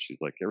other words, she's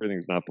like,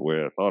 everything's not the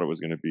way I thought it was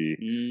going to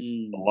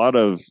be. A lot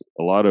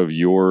of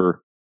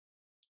your,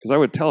 because I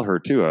would tell her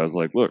too. I was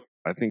like, look,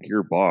 I think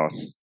your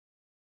boss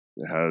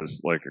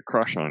has like a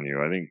crush on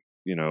you. I think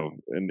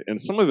and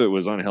some of it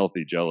was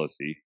unhealthy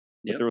jealousy,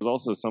 but there was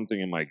also something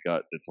in my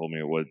gut that told me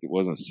it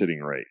wasn't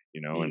sitting right,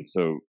 And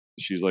so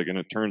she's like, and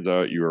it turns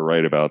out you were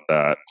right about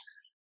that.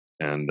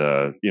 And,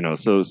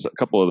 so a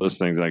couple of those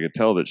things, and I could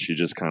tell that she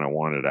just kind of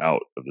wanted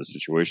out of the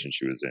situation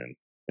she was in.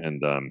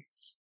 And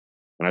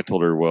I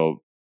told her,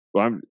 well,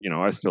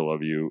 I still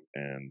love you,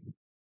 and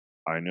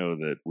I know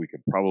that we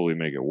could probably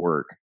make it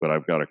work, but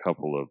I've got a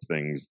couple of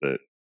things that,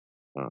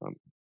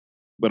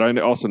 but I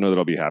also know that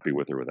I'll be happy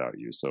with or without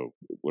you. So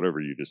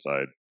whatever you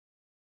decide.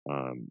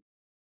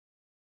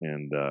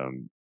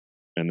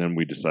 And then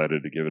we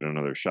decided to give it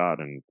another shot.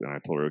 And I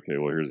told her, okay,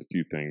 well, here's a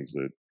few things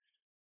that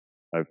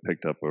I've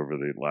picked up over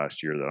the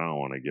last year that I don't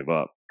want to give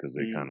up, because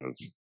they kind of,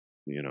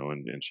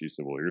 and she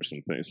said, well, here's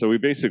some things. So we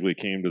basically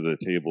came to the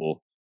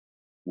table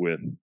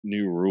with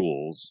new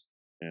rules,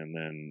 and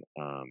then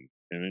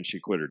she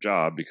quit her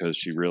job because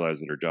she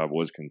realized that her job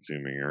was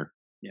consuming her.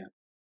 Yeah.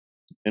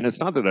 And it's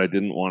not that I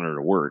didn't want her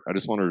to work. I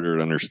just wanted her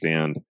to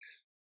understand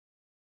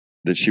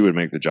that she would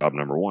make the job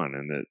number one,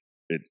 and that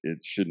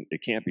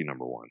it can't be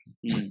number one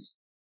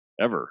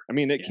ever. I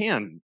mean, it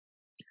can.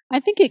 I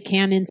think it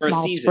can in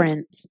small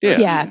sprints.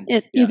 Yeah.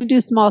 You can do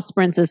small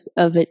sprints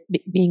of it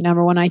being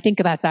number one. I think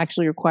that's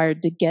actually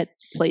required to get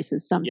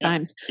places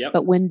sometimes. Yeah. Yep.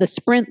 But when the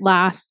sprint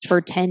lasts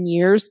for 10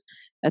 years,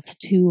 that's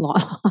too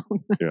long.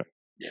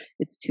 Yeah.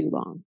 It's too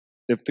long.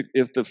 If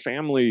the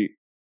family,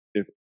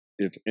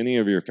 if any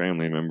of your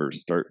family members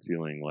start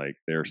feeling like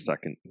they're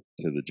second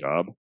to the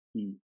job,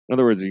 in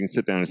other words, you can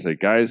sit down and say,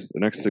 guys,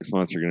 the next 6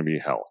 months are going to be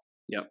hell.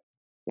 Yep.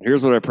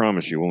 Here's what I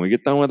promise you. When we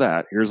get done with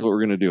that, here's what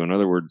we're going to do. In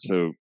other words,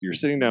 so you're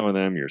sitting down with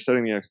them, you're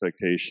setting the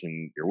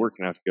expectation, you're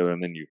working out together,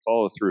 and then you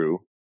follow through,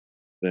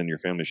 then your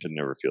family should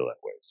never feel that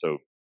way. So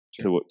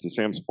to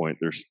Sam's point,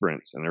 there's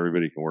sprints, and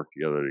everybody can work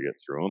together to get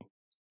through them.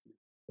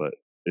 But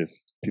if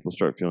people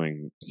start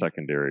feeling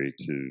secondary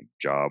to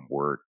job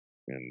work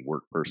and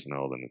work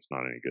personnel, then it's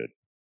not any good.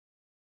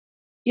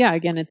 Yeah,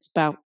 again, it's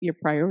about your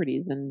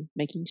priorities and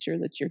making sure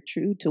that you're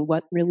true to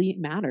what really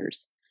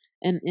matters.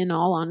 And in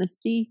all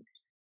honesty,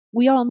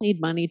 we all need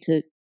money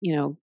to,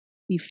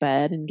 be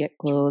fed and get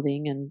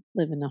clothing and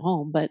live in a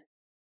home. But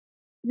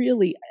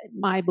really,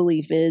 my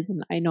belief is,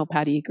 and I know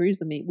Patty agrees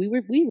with me, we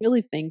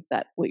really think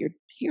that what you're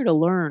here to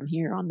learn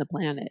here on the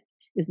planet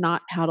is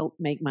not how to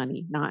make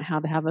money, not how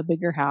to have a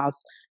bigger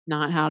house,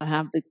 not how to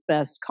have the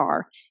best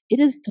car. It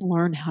is to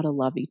learn how to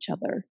love each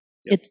other.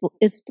 Yep.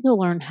 It's to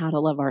learn how to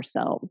love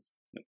ourselves.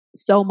 Yep.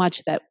 So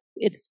much that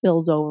it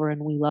spills over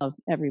and we love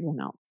everyone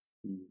else.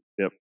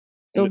 Yep.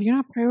 So if you're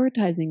not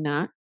prioritizing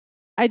that,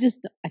 I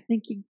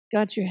think you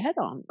got your head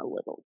on a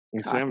little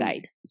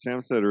cockeyed.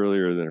 Sam said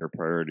earlier that her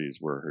priorities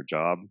were her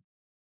job,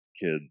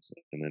 kids,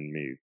 and then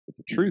me. But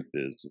the truth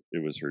is,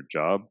 it was her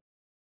job,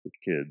 the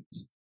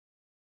kids,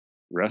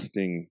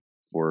 resting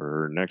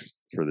for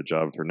the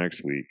job for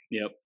next week.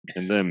 Yep.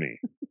 And then me.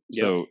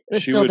 So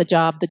it's still the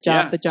job, the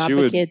kids, the job. She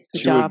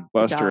would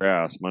bust her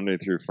ass Monday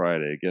through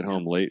Friday, get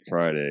home late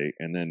Friday,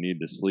 and then need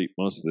to sleep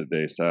most of the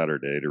day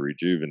Saturday to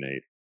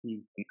rejuvenate.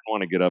 And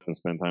want to get up and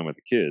spend time with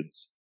the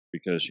kids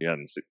because she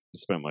hadn't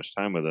spent much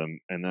time with them.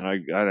 And then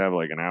I'd have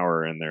like an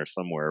hour in there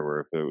somewhere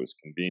where if it was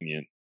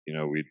convenient,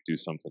 we'd do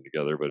something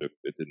together, but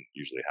it didn't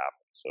usually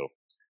happen. So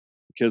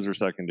the kids were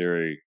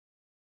secondary,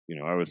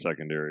 I was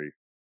secondary,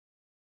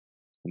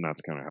 and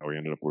that's kind of how we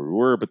ended up where we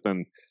were. But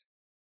then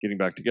getting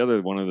back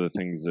together, one of the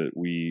things that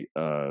we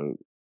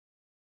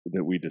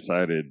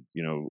decided,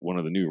 one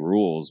of the new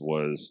rules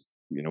was,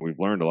 we've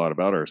learned a lot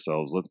about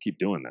ourselves. Let's keep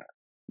doing that.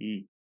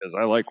 Because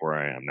I like where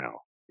I am now.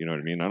 You know what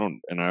I mean?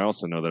 And I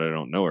also know that I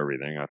don't know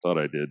everything. I thought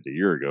I did a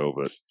year ago,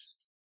 but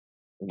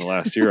in the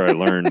last year I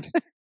learned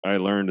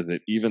that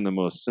even the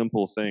most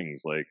simple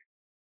things like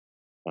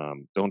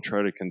don't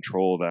try to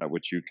control that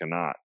which you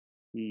cannot,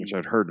 which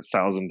I'd heard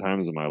 1,000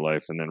 times in my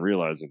life, and then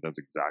realized that that's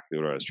exactly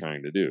what I was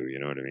trying to do. You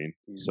know what I mean?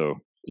 So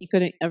you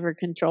couldn't ever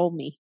control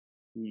me.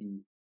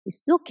 You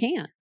still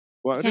can't.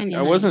 Well,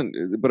 I wasn't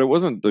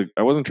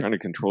trying to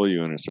control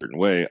you in a certain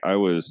way. I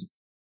was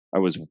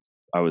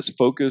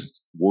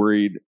focused,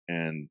 worried,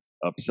 and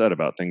upset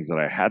about things that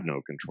I had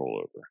no control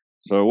over.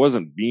 So I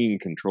wasn't being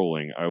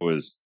controlling. I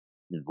was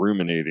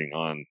ruminating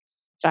on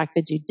the fact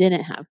that you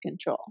didn't have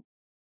control.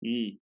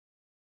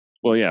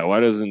 Well, yeah. Why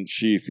doesn't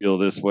she feel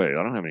this way?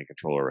 I don't have any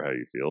control over how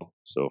you feel.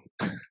 So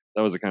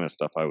that was the kind of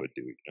stuff I would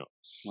do.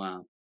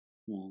 Wow.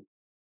 This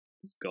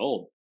is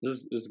gold.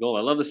 This is gold.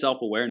 I love the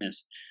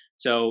self-awareness.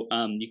 So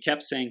you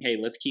kept saying, hey,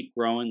 let's keep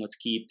growing. Let's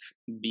keep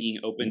being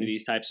open to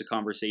these types of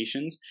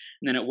conversations.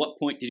 And then at what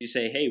point did you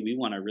say, hey, we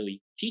want to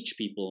really teach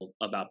people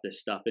about this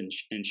stuff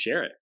and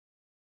share it?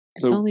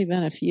 It's only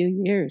been a few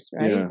years,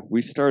 right? Yeah,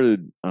 we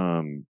started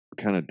kind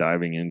of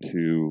diving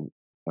into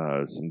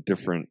some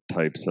different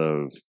types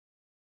of,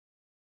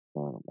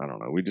 I don't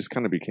know, we just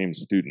kind of became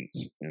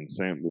students. And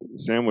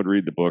Sam would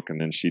read the book,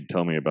 and then she'd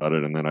tell me about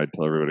it, and then I'd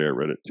tell everybody I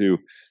read it too.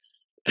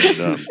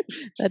 And,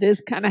 that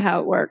is kind of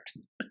how it works.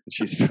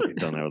 She's probably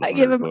done that with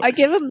I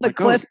give him the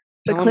cliff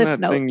that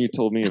notes. Thing you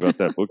told me about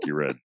that book you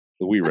read,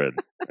 that we read.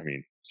 I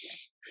mean,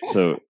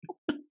 so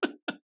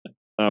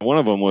One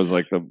of them was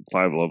like the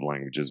 5 love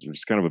languages, which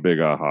is kind of a big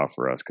aha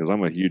for us because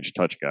I'm a huge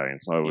touch guy, and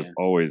so I was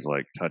always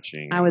like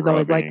touching. I was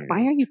always like,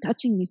 "Why are you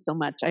touching me so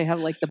much?" I have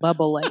like the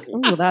bubble, like,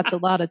 "Oh, that's a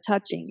lot of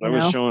touching." So I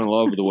was showing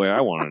love the way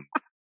I wanted,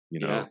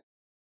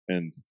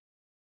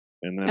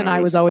 and then I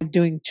was always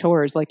doing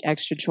chores, like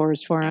extra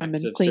chores for him,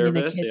 and cleaning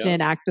the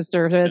kitchen, active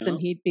service, and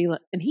he'd be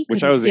like, and he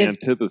which I was the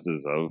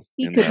antithesis of.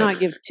 He could not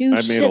give two.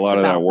 I made a lot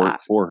of that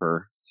work for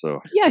her, so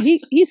yeah,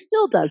 he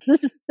still does.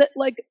 This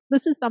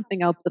is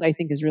something else that I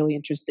think is really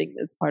interesting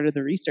as part of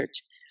the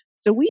research.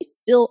 So we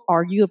still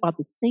argue about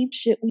the same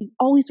shit we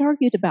always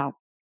argued about.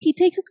 He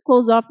takes his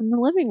clothes off in the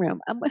living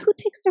room. I'm like, who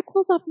takes their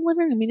clothes off in the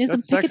living room? I mean, he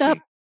doesn't pick it up.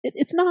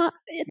 It's not.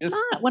 It's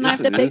not when I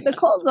have to pick the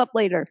clothes up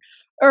later.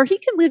 Or he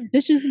can leave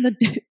dishes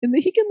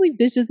he can leave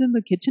dishes in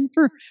the kitchen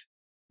for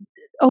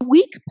a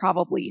week,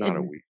 probably. Not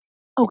a week.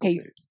 Okay,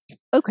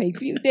 a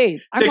few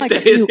days. 6 like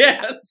days,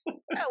 yes.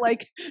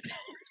 Like,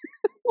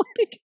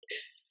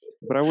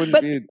 but I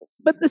wouldn't be.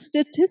 But the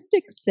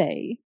statistics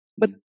say,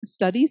 but the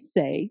studies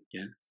say,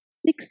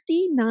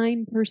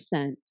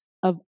 69%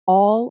 of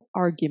all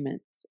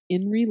arguments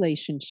in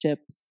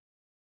relationships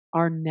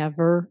are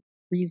never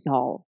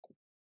resolved.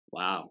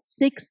 Wow.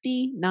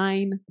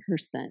 69%.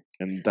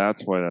 And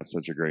that's why that's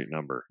such a great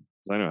number.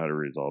 Because I know how to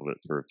resolve it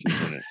for a few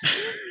minutes.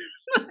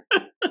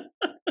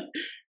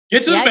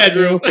 Get to the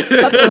bedroom.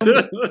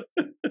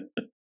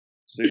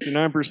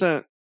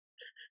 69%.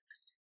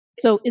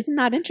 So isn't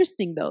that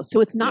interesting though? So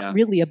it's not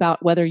really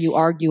about whether you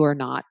argue or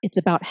not. It's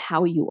about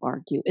how you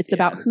argue. It's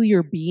about who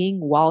you're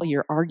being while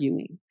you're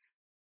arguing.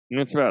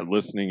 And it's about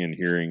listening and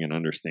hearing and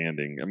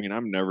understanding. I mean,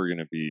 I'm never going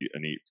to be a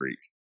neat freak.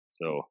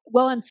 So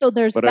and so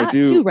there's that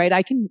too, right?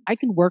 I can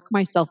work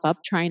myself up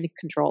trying to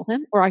control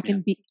him, or I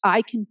can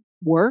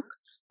work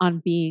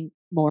on being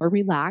more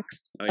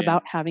relaxed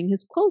about having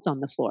his clothes on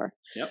the floor.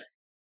 Yep.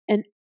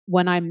 And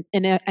when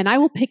and I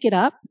will pick it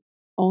up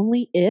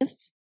only if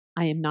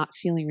I am not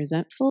feeling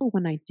resentful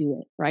when I do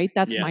it, right?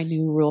 That's my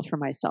new rule for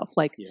myself.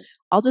 Like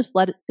I'll just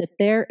let it sit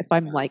there. If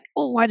I'm like,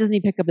 oh, why doesn't he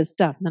pick up his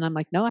stuff? And then I'm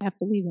like, no, I have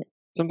to leave it.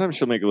 Sometimes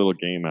she'll make a little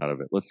game out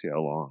of it. Let's see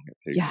how long it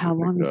takes. Yeah, how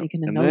long is he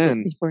going to know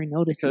it before he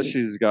notices? Because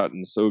she's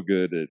gotten so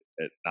good at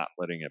not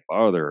letting it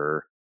bother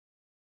her,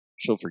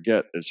 she'll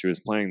forget that she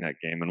was playing that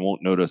game and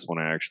won't notice when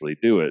I actually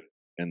do it,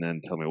 and then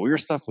tell me, well, your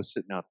stuff was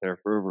sitting out there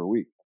for over a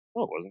week.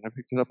 Oh, it wasn't. I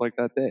picked it up like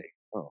that day.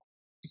 Oh.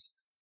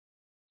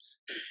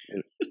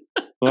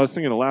 Well, I was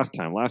thinking the last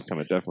time. Last time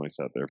it definitely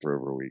sat there for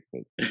over a week,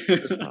 but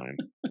this time.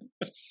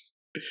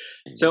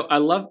 So I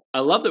love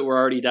that we're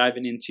already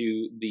diving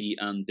into the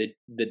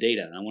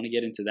data, and I want to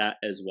get into that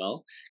as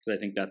well because I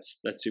think that's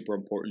super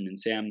important. And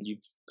Sam,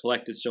 you've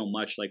collected so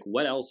much. Like,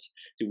 what else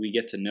do we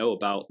get to know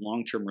about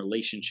long-term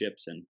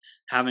relationships and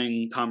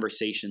having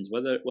conversations?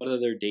 What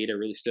other data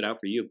really stood out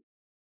for you?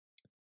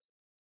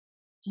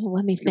 Well,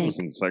 let me think. Give us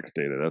some sex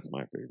data. That's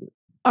my favorite.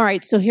 All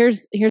right, so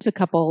here's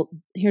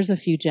a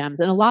few gems,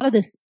 and a lot of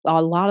this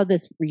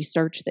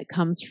research that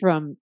comes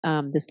from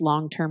this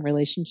long-term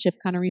relationship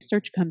kind of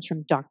research comes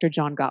from Dr.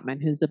 John Gottman,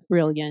 who's a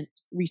brilliant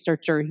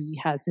researcher. He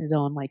has his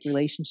own like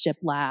relationship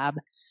lab,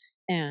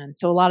 and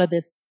so a lot of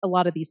these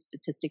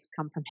statistics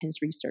come from his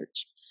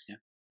research. Yeah.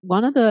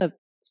 One of the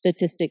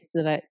statistics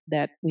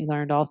that we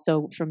learned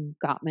also from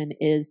Gottman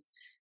is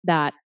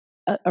that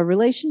a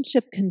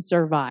relationship can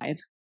survive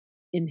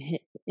in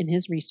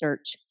his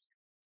research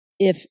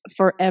if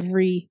for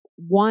every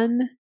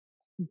one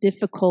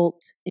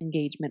difficult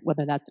engagement,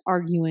 whether that's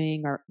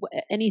arguing or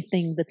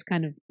anything that's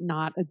kind of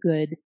not a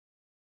good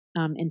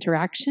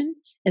interaction,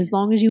 as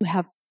long as you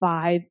have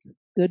 5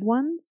 good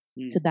ones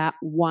to that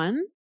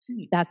one,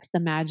 that's the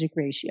magic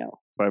ratio.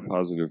 5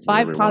 positive.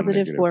 5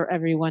 positive for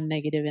every 1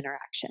 negative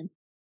interaction.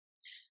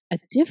 A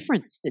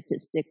different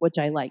statistic, which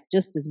I like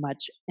just as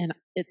much, and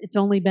it's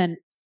only been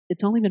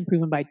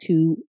proven by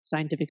 2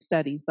 scientific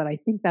studies, but I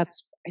think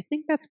that's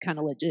kind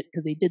of legit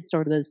because they did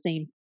sort of the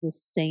same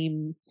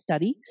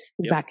study. It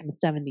was back in the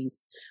 70s.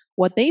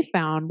 What they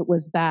found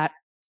was that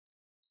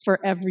for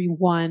every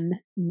 1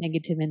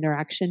 negative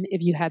interaction,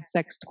 if you had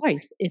sex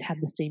twice, it had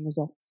the same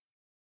results.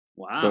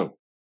 Wow. So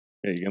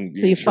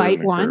you fight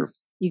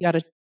once, you got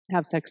to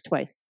have sex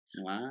twice.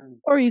 Wow.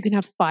 Or you can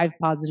have 5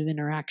 positive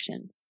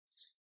interactions.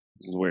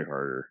 This is way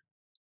harder.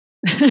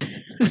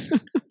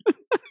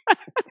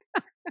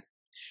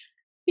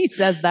 He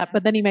says that,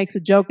 but then he makes a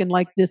joke and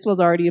like this was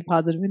already a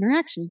positive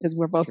interaction because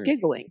we're both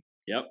giggling.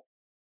 Yep.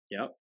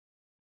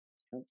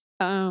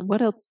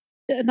 What else?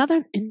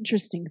 Another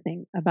interesting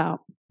thing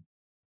about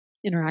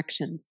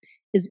interactions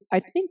is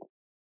I think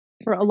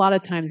for a lot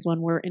of times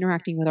when we're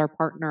interacting with our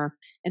partner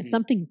and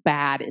something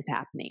bad is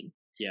happening,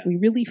 we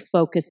really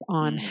focus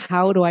on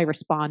how do I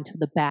respond to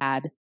the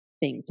bad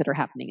things that are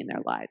happening in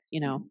their lives,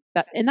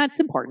 and that's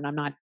important. I'm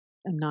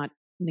not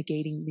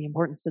negating the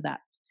importance of that.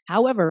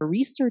 However,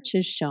 research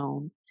has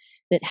shown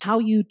that how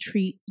you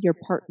treat your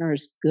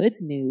partner's good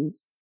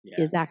news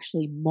is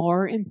actually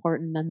more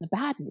important than the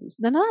bad news.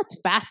 Now that's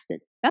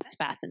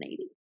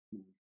fascinating.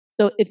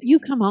 So if you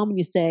come home and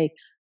you say,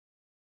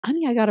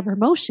 honey, I got a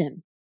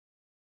promotion,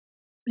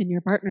 and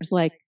your partner's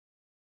like,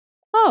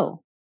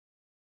 oh,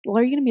 well,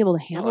 are you going to be able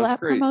to handle that's that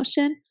great.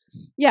 promotion?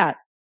 Yeah.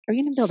 Are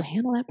you going to be able to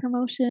handle that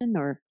promotion?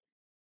 Or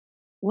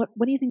what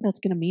do you think that's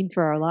going to mean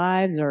for our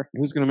lives? Or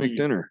Who's going to make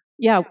dinner?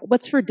 yeah,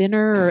 what's for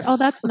dinner? Or, oh,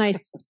 that's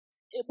nice.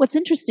 What's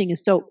interesting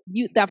is, so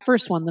that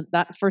first one,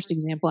 that first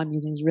example I'm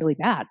using is really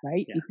bad,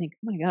 right? Yeah. You think,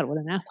 oh my God, what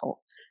an asshole.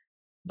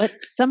 But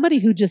somebody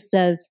who just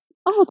says,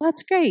 oh,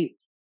 that's great.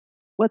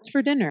 What's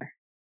for dinner?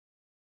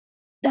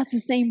 That's the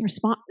same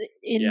response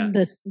in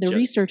the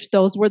research.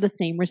 Those were the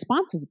same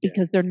responses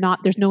because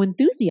there's no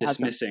enthusiasm.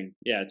 Dismissing.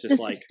 Yeah. It's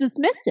just it's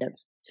dismissive.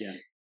 Yeah.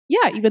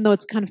 Yeah. Even though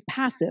it's kind of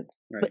passive.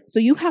 Right. But so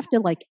you have to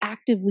like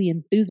actively,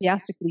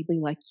 enthusiastically be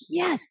like,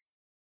 yes,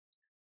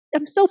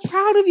 I'm so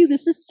proud of you.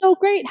 This is so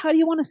great. How do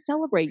you want to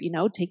celebrate?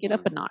 Take it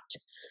up a notch.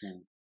 Yeah.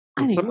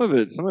 And some of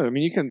it, I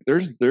mean, you can,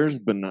 there's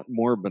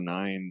more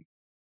benign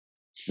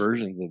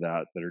versions of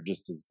that are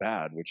just as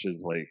bad, which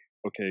is like,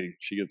 okay,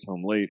 she gets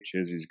home late, she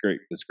has this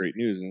great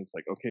news, and it's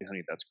like, okay,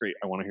 honey, that's great,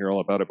 I want to hear all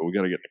about it, but we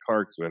got to get in the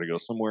car because we got to go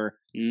somewhere.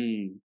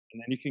 And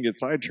then you can get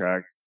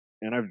sidetracked,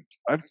 and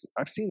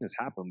I've seen this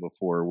happen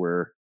before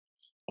where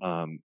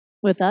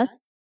with us,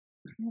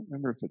 I don't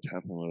remember if it's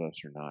happened with us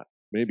or not.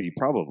 Maybe,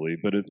 probably,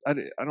 but I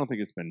don't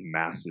think it's been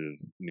massive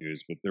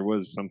news, but there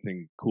was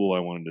something cool I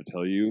wanted to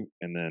tell you,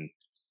 and then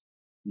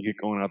you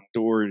get going out the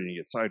door and you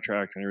get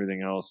sidetracked and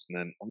everything else, and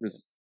then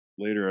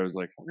later I was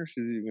like, I wonder if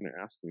she's even going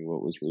to ask me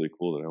what was really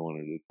cool that I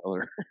wanted to tell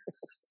her.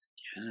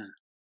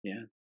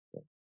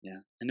 Yeah.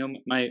 I know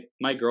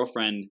my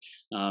girlfriend,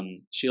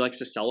 she likes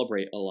to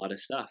celebrate a lot of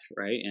stuff,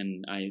 right?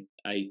 And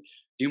I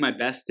do my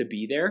best to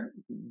be there,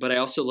 but I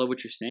also love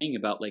what you're saying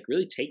about like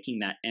really taking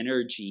that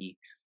energy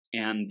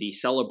and the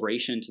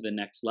celebration to the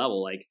next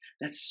level. Like,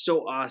 that's so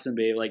awesome,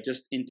 babe. Like,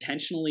 just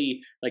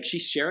intentionally, like,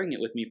 she's sharing it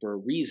with me for a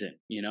reason,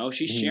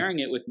 she's sharing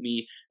it with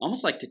me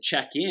almost like to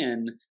check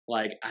in,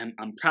 like,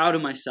 I'm proud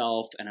of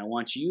myself, and I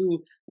want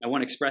to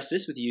express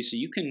this with you so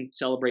you can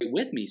celebrate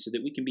with me so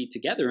that we can be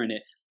together in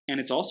it. And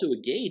it's also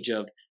a gauge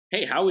of,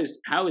 hey, how is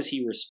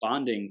he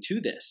responding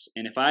to this?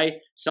 And if I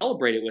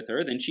celebrate it with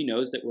her, then she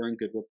knows that we're in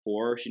good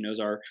rapport. She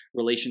knows our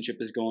relationship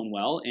is going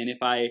well. And if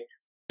I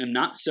am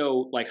not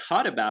so like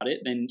hot about it,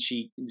 then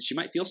she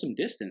might feel some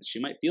distance. She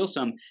might feel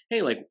some,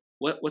 hey, like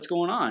what's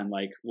going on?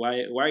 Like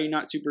why are you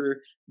not super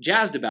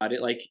jazzed about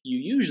it like you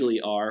usually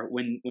are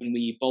when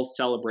we both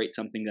celebrate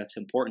something that's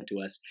important to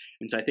us?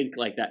 And so I think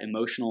like that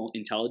emotional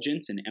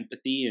intelligence and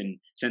empathy and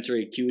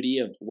sensory acuity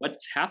of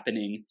what's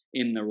happening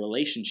in the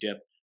relationship,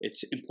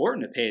 it's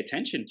important to pay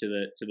attention to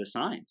the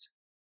signs.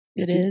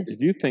 It is. If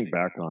you think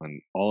back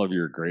on all of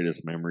your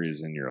greatest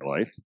memories in your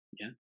life,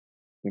 yeah.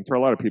 And for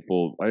a lot of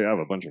people, I have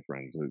a bunch of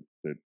friends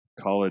that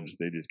college,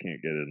 they just can't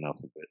get enough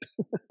of it,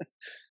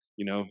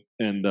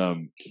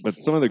 and, but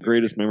some of the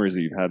greatest memories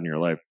that you've had in your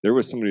life, there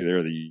was somebody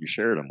there that you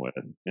shared them with,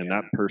 and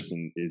that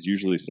person is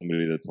usually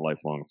somebody that's a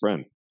lifelong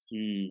friend.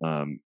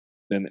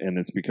 And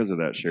it's because of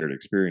that shared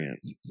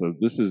experience. So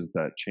this is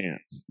that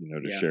chance,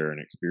 to share an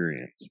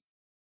experience.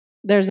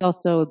 There's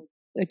also,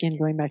 again,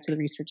 going back to the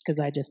research, because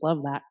I just love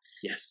that.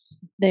 Yes.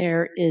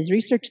 There is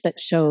research that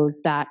shows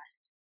that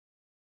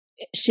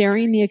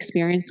sharing the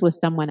experience with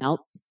someone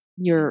else,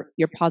 your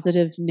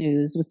positive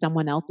news with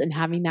someone else, and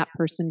having that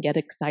person get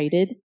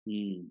excited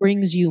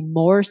brings you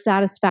more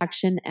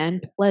satisfaction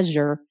and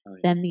pleasure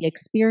than the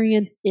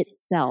experience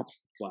itself.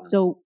 Wow.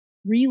 So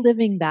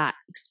reliving that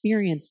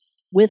experience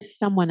with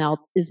someone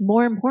else is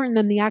more important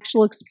than the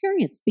actual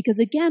experience, because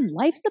again,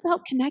 life's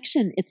about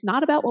connection. It's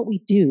not about what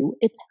we do.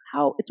 It's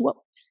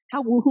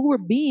who we're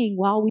being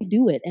while we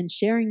do it, and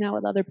sharing that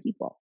with other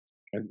people.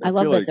 I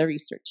love that the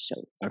research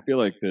showed. I feel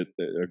like that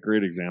a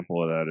great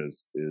example of that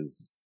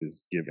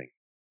is giving.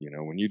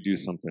 When you do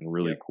something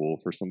really cool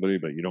for somebody,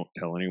 but you don't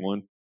tell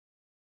anyone,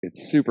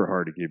 it's super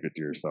hard to keep it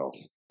to yourself.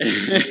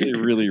 It's really,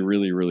 really,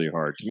 really, really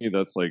hard. To me,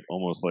 that's like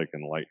almost like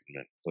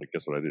enlightenment. It's like,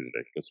 guess what I did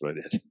today? Guess what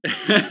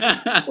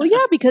I did? Well,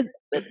 yeah, because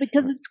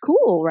it's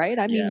cool, right?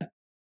 I mean,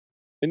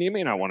 and you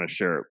may not want to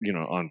share it,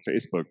 on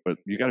Facebook, but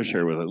you got to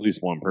share it with at least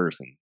one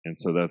person. And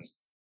so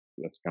that's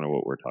kind of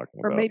what we're talking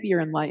about. Or maybe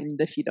you're enlightened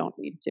if you don't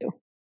need to.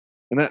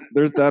 And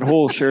there's that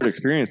whole shared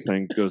experience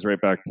thing goes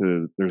right back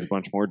to, there's a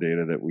bunch more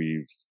data that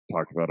we've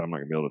talked about. I'm not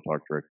going to be able to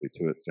talk directly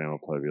to it. Sam will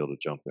probably be able to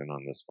jump in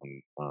on this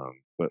one.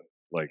 But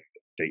like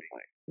date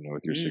night,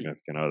 with your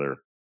significant other,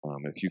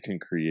 if you can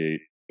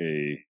create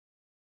a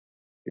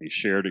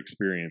shared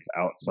experience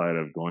outside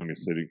of going to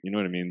city, you know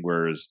what I mean?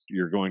 Whereas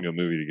you're going to a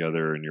movie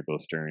together and you're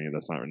both staring at it,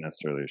 that's not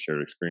necessarily a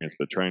shared experience,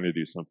 but trying to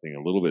do something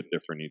a little bit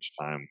different each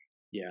time.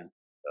 Yeah.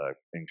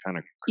 And kind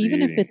of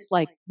even if it's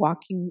like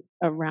walking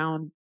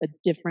around a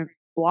different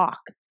block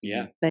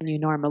than you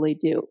normally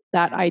do.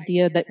 That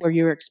idea that where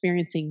you're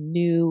experiencing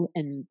new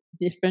and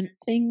different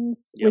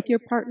things with your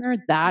partner,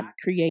 that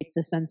creates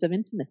a sense of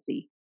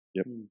intimacy.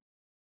 Yep.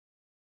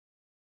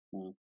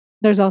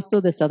 There's also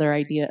this other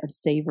idea of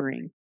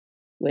savoring,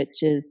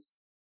 which is,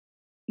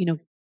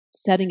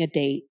 setting a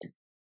date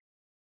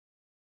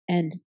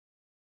and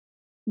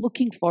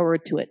looking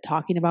forward to it,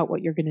 talking about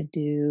what you're going to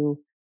do,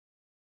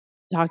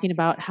 talking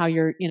about how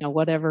you're,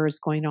 whatever is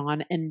going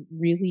on, and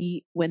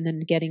really, when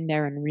then getting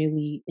there and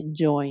really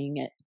enjoying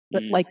it.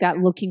 But like that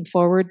looking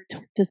forward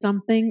to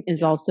something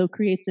is also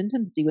creates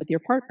intimacy with your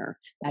partner.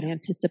 That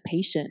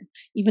anticipation,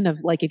 even of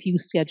like if you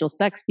schedule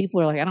sex,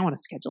 people are like, I don't want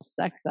to schedule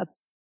sex.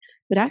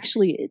 But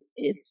actually,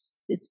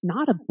 it's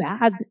not a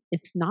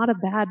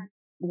bad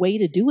way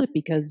to do it,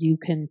 because you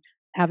can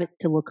have it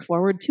to look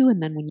forward to,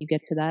 and then when you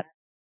get to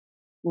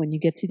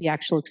the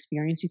actual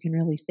experience, you can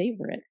really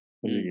savor it.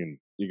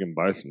 You can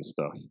buy some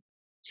stuff.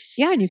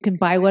 Yeah, and you can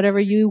buy whatever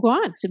you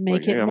want to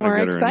make it more exciting. I'm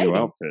gonna get her a new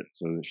outfit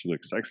so that she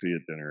looks sexy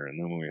at dinner, and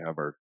then when we have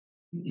our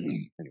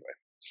anyway.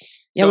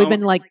 Yeah, we've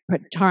been like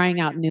trying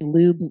out new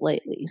lubes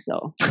lately.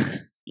 So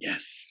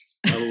yes.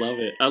 I love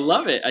it. I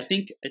love it. I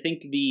think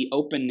the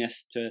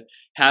openness to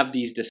have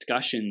these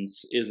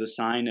discussions is a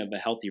sign of a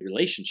healthy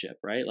relationship,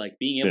 right? Like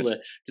being able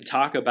to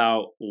talk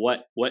about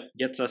what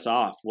gets us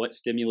off, what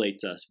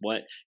stimulates us,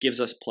 what gives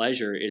us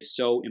pleasure is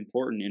so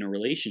important in a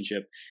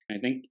relationship. And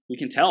I think we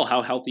can tell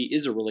how healthy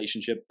is a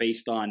relationship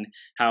based on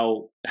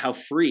how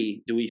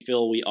free do we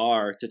feel we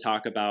are to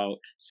talk about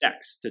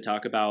sex, to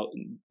talk about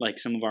like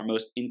some of our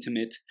most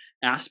intimate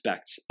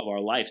aspects of our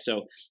life.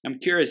 So I'm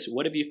curious,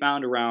 what have you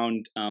found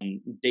around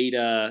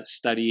data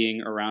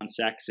studying around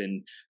sex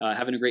and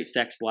having a great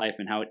sex life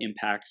and how it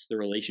impacts the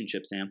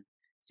relationship, Sam?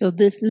 So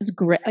this is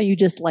great. You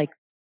just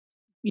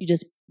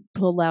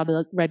pulled out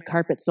a red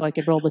carpet so I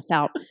could roll this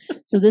out.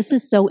 So this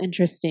is so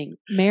interesting.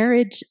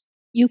 Marriage,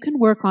 you can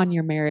work on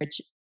your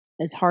marriage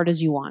as hard as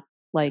you want,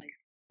 like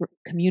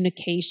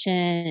communication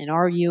and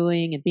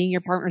arguing and being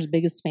your partner's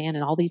biggest fan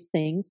and all these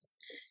things.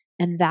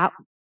 And that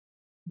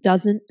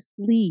doesn't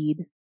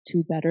lead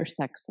to better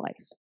sex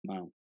life.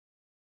 Wow.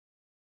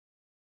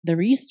 The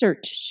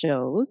research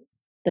shows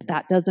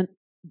that doesn't,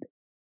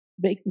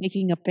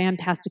 making a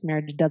fantastic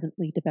marriage doesn't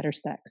lead to better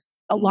sex.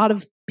 A lot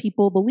of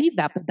people believe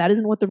that, but that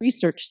isn't what the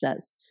research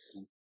says.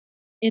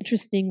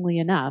 Interestingly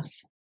enough,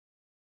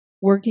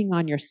 working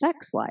on your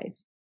sex life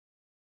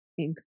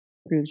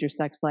improves your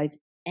sex life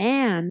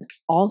and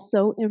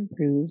also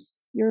improves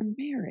your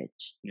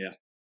marriage. Yeah.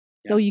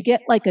 So you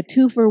get like a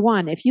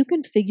 2-for-1. If you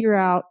can figure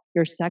out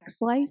your sex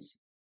life,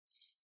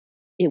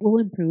 it will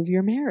improve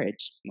your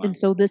marriage. Wow. And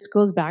so this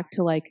goes back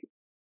to like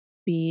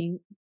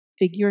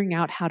figuring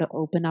out how to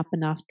open up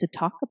enough to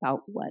talk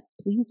about what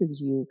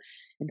pleases you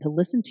and to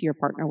listen to your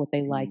partner, what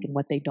they like and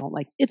what they don't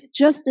like. It's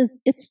just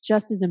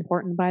as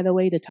important, by the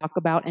way, to talk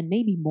about, and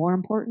maybe more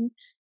important,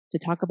 to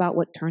talk about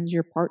what turns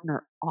your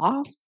partner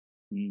off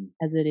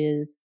as it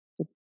is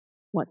to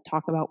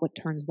talk about what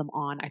turns them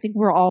on. I think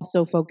we're all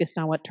so focused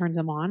on what turns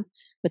them on,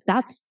 but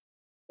that's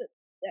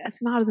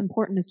not as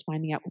important as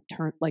finding out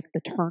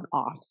the turn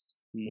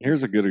offs.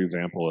 Here's a good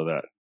example of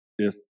that.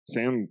 If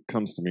Sam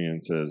comes to me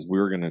and says,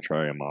 we're going to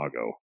try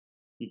Imago,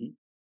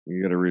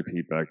 you got to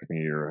repeat back to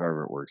me or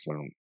however it works.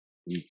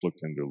 We've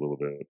looked into a little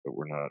bit, but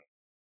we're not.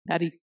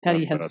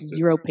 Patty has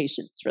zero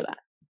patience for that.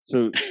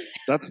 So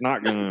that's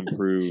not going to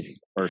improve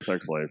our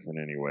sex life in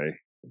any way.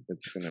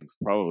 It's going to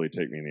probably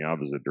take me in the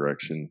opposite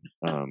direction.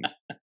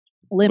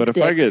 Limp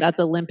dick, that's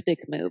a limp dick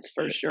move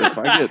for sure.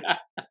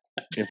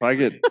 If I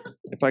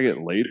get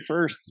laid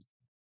first,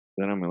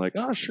 then I'm like,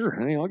 oh sure,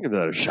 honey, I'll give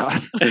that a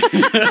shot.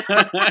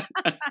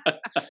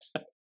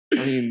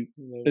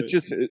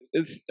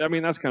 I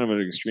mean, that's kind of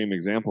an extreme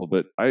example,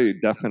 but I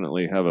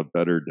definitely have a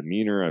better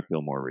demeanor. I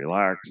feel more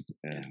relaxed,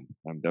 and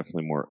I'm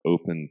definitely more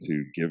open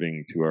to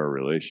giving to our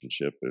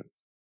relationship if,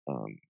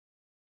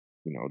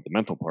 the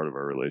mental part of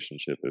our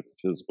relationship, if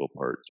the physical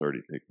part's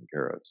already taken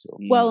care of. So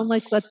well, and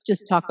like let's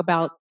just talk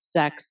about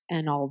sex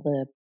and all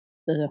the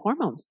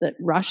hormones that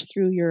rush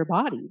through your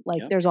body.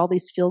 Like there's all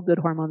these feel-good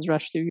hormones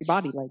rush through your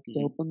body, like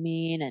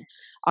dopamine and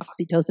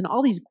oxytocin,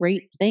 all these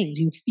great things.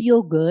 You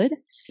feel good.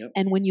 Yep.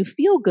 And when you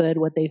feel good,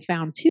 what they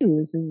found too,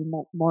 this is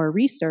more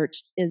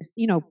research, is,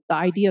 the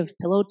idea of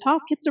pillow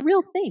talk. It's a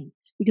real thing,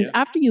 because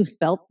after you've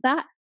felt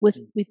that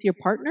with your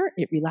partner,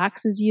 it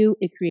relaxes you,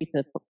 it creates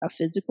a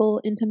physical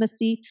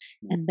intimacy,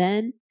 and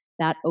then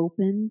that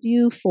opens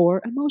you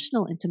for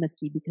emotional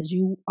intimacy, because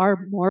you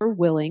are more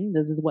willing,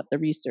 this is what the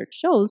research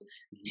shows,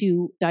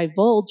 to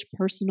divulge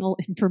personal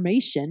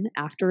information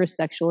after a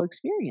sexual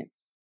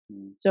experience.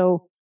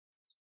 So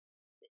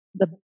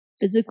the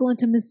physical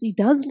intimacy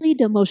does lead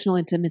to emotional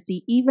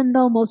intimacy, even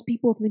though most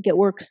people think it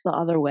works the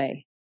other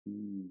way.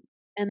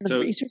 And the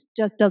research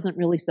just doesn't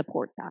really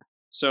support that.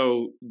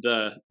 So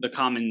the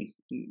common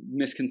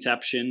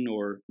misconception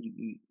or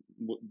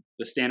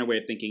the standard way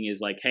of thinking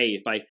is like, hey,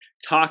 if I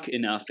talk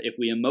enough, if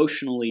we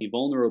emotionally,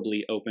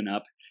 vulnerably open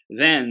up,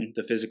 then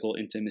the physical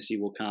intimacy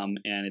will come,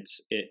 and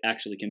it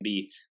actually can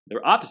be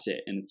the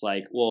opposite. And it's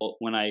like, well,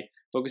 when I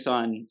focus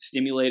on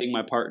stimulating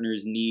my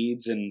partner's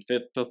needs and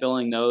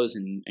fulfilling those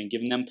and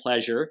giving them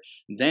pleasure,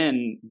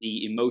 then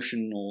the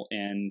emotional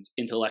and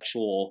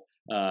intellectual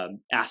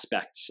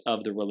aspects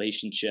of the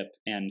relationship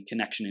and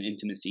connection and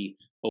intimacy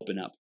open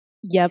up.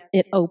 Yep,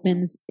 it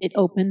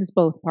opens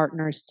both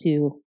partners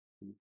to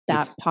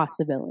that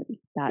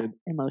possibility, that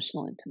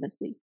emotional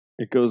intimacy.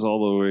 It goes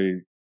all the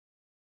way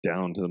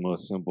down to the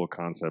most simple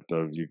concept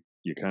of you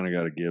kind of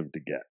got to give to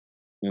get.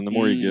 And the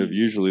more you give,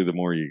 usually the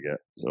more you get.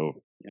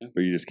 So,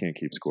 but you just can't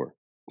keep score.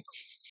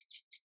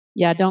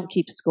 Yeah, don't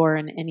keep score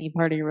in any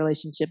part of your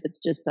relationship. It's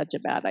just such a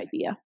bad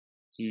idea.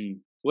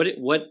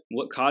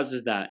 What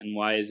causes that, and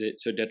why is it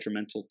so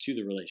detrimental to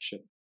the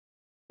relationship?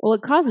 Well,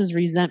 it causes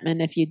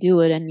resentment if you do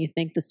it and you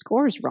think the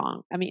score's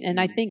wrong. I mean, and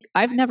I think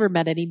I've never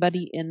met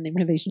anybody in the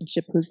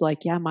relationship who's like,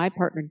 yeah, my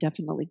partner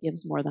definitely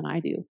gives more than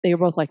I do. They were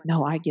both like,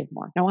 no, I give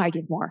more. No, I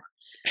give more.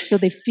 So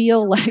they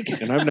feel like.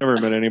 And I've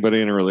never met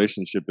anybody in a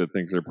relationship that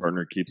thinks their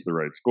partner keeps the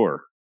right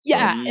score. So,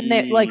 yeah. And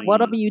they're like,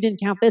 what about you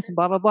didn't count this and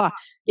blah, blah, blah.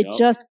 It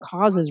just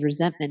causes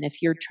resentment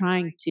if you're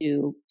trying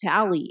to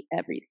tally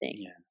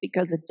everything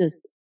because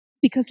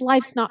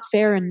life's not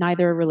fair in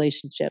neither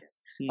relationships.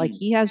 Like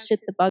he has shit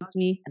that bugs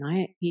me,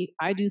 and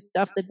I do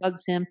stuff that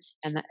bugs him,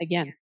 and that,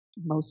 again,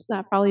 most of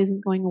that probably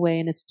isn't going away,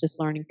 and it's just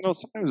learning. Well,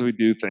 sometimes we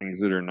do things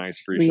that are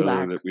nice for each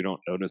other that we don't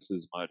notice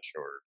as much,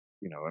 or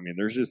I mean,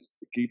 there's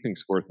just keeping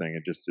score thing.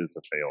 It just is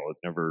a fail. It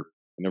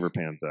never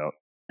pans out.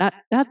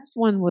 That's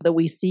one that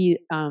we see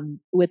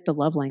with the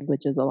love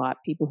languages a lot.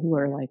 People who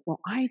are like,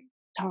 well, I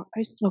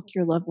spoke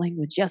your love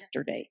language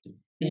yesterday,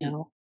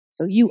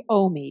 so you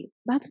owe me.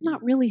 That's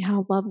not really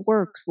how love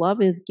works.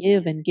 Love is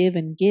give and give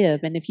and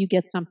give. And if you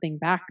get something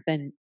back,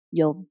 then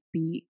you'll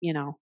be,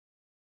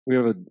 We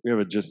have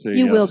a just say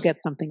you yes. will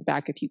get something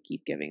back if you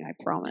keep giving, I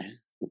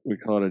promise. We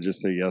call it a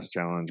just say yes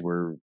challenge,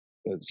 where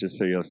it's just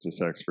say yes to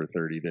sex for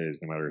 30 days,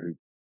 no matter who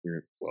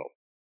you're,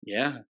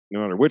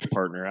 no matter which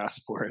partner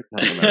asks for it,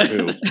 no matter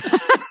who.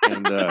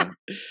 And that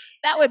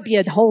would be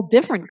a whole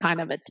different kind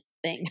of a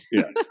thing.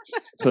 Yeah.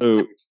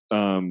 So,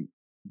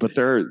 but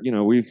there,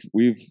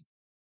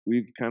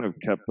 we've kind of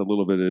kept a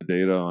little bit of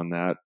data on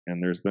that,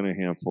 and there's been a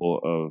handful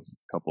of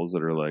couples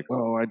that are like,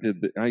 oh,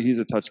 he's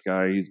a touch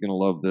guy, he's gonna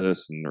love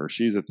this, or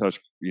she's a touch,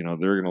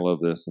 they're gonna love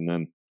this, and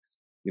then,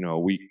 a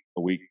week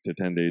to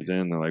 10 days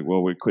in, they're like,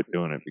 well, we quit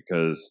doing it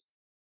because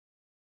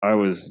I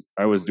was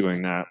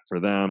doing that for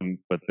them,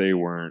 but they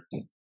weren't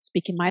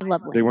speaking my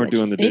love language. They weren't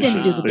doing the dishes.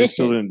 They didn't do the dishes. They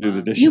still didn't do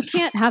the dishes. You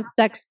can't have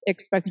sex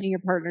expecting your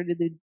partner to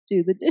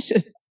do the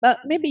dishes. But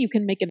maybe you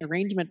can make an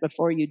arrangement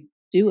before you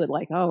do it.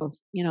 Like,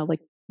 like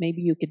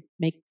maybe you could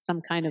make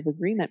some kind of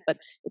agreement. But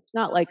it's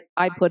not like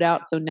I put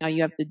out, so now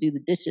you have to do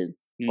the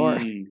dishes. Or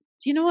do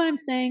you know what I'm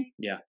saying?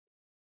 Yeah.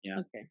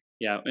 Okay.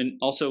 Yeah, and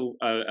also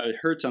I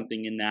heard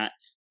something in that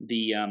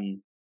the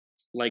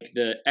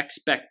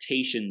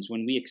expectations,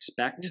 when we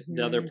expect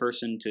the other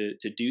person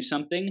to do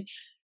something,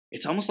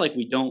 it's almost like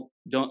we don't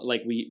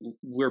like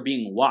we're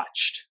being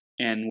watched,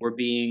 and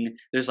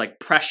there's like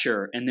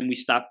pressure, and then we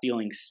stop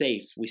feeling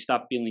safe, we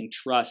stop feeling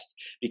trust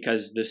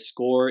because the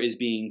score is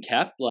being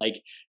kept,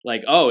 like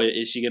oh,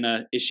 is she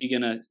gonna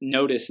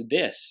notice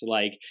this,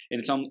 like,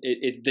 and it's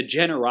the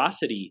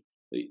generosity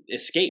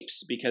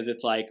escapes because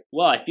it's like,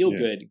 well, I feel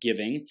good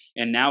giving,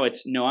 and now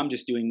it's no, I'm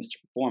just doing this to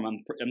perform,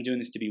 I'm doing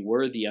this to be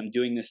worthy, I'm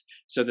doing this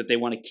so that they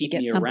want to keep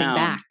me around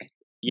back.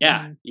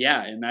 Yeah,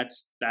 and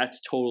that's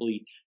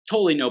totally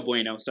no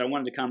bueno. So I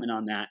wanted to comment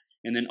on that,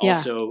 and then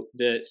also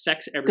the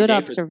sex every day. Good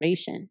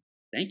observation.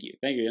 Thank you,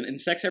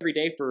 and sex every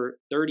day for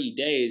 30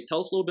 days. Tell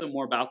us a little bit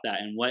more about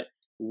that, and what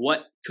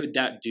could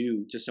that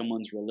do to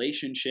someone's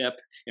relationship,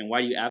 and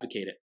why do you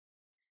advocate it?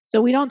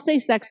 So we don't say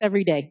sex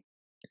every day.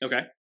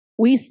 Okay.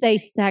 We say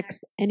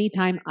sex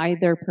anytime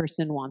either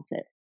person wants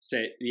it.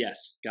 Say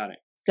yes. Got it.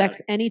 Sex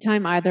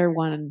anytime either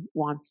one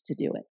wants to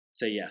do it.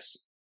 Say yes.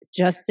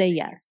 Just say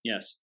yes.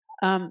 Yes.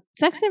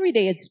 Sex every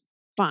day is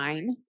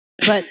fine,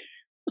 but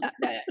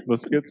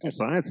let's get some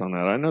science on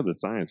that. I know the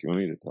science. You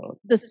want me to talk?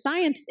 The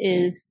science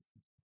is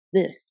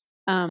this.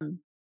 You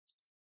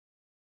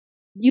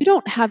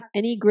don't have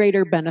any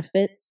greater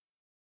benefits,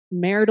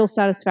 marital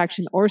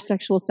satisfaction or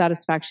sexual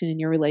satisfaction in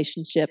your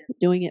relationship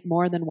doing it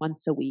more than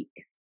once a week.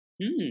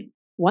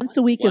 Once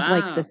a week is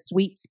like the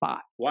sweet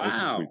spot.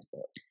 Wow.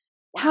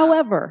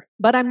 However,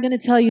 but I'm going to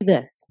tell you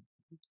this.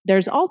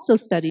 There's also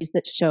studies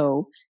that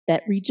show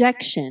that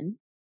rejection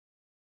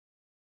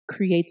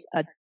creates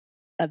a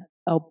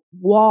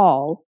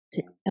wall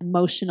to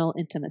emotional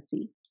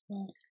intimacy.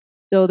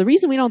 So the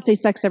reason we don't say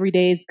sex every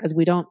day is because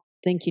we don't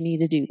think you need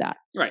to do that.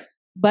 Right.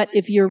 But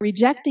if you're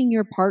rejecting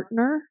your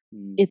partner,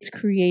 it's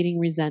creating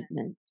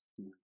resentment.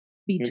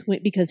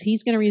 Because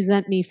he's going to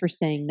resent me for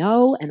saying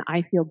no, and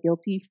I feel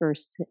guilty for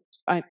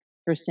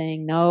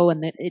saying no,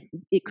 and that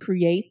it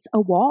creates a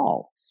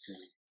wall.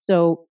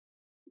 So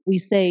we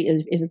say,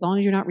 as long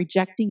as you're not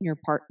rejecting your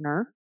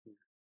partner,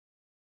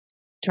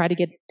 try to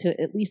get to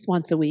at least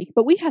once a week.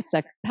 But we have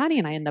sex. Patty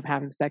and I end up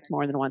having sex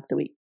more than once a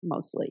week,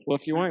 mostly. Well,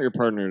 if you want your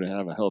partner to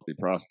have a healthy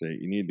prostate,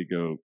 you need to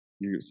go.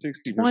 You're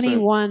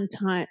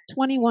 60%.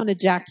 21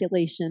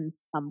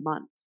 ejaculations a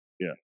month.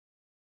 Yeah.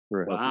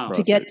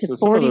 To get to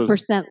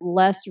 40%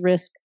 less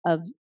risk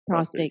of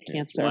prostate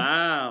cancer.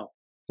 Wow.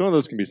 Some of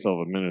those can be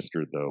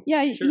self-administered, though.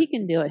 Yeah, he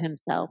can do it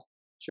himself.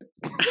 Sure.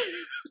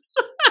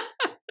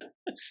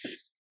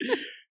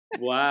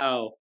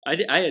 Wow.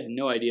 I had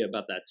no idea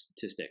about that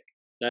statistic.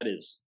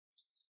 That's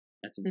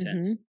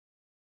intense. Mm-hmm.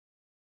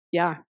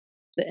 Yeah.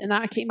 And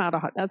that came out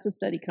that's a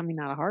study coming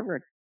out of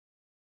Harvard.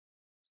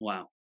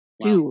 Wow.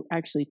 Two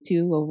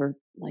over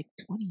like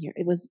 20 years.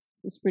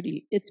 It's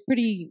pretty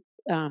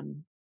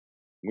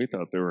We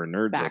thought there were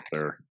nerds up Fact.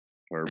 there,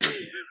 Harvard.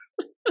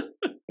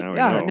 Now we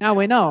Yeah, know. now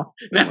we know.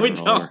 Now we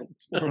Running all don't.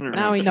 running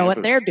Now around we know what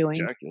campus they're doing.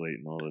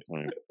 Ejaculating all the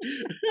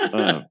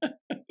time.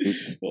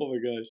 Oops. Oh my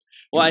gosh.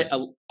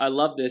 Well, I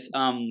love this.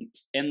 And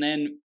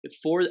then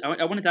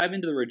I want to dive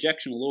into the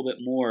rejection a little bit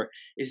more.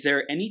 Is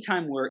there any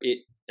time where it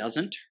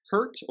doesn't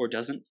hurt or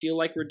doesn't feel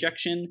like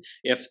rejection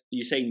if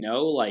you say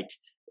no, like,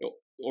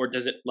 or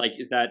does it like,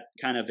 is that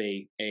kind of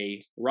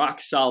a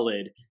rock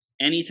solid?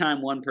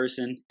 Anytime one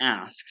person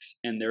asks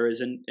and there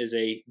is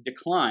a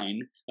decline,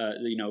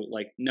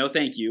 like no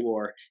thank you,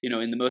 or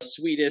in the most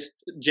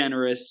sweetest,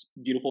 generous,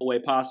 beautiful way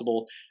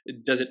possible,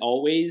 does it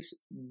always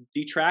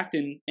detract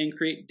and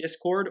create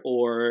discord,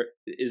 or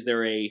is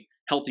there a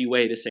healthy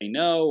way to say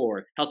no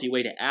or healthy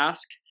way to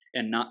ask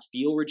and not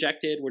feel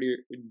rejected?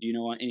 Do you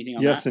know anything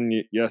on Yes that?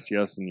 and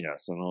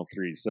yes on all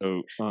three.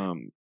 So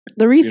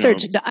the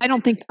research, I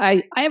don't think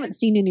I haven't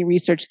seen any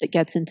research that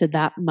gets into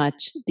that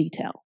much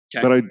detail.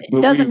 Okay.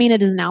 It doesn't mean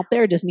it isn't out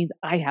there. It just means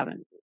I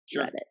haven't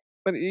read it.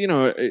 But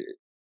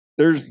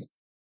there's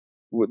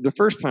the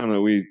first time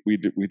that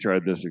we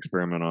tried this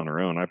experiment on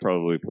our own, I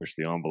probably pushed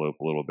the envelope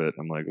a little bit.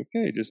 I'm like,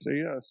 okay, just say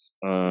yes.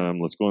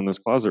 Let's go in this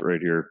closet right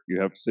here. You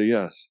have to say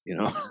yes.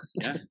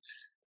 Yeah.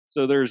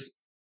 So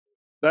there's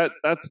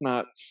that's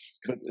not.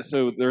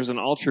 So there's an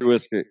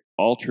altruistic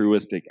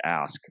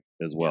ask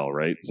as well,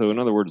 right? So in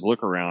other words,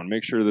 look around,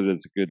 make sure that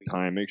it's a good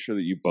time, make sure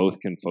that you both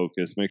can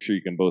focus, make sure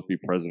you can both be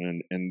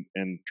present,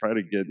 and try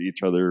to get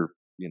each other.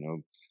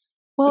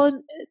 Well,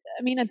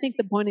 I mean, I think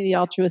the point of the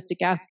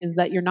altruistic ask is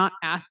that you're not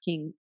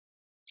asking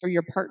for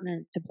your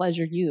partner to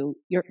pleasure you.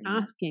 You're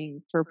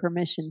asking for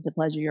permission to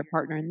pleasure your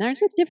partner. And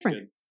there's a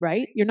difference,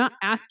 right? You're not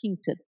asking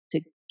to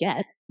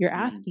get, you're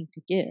asking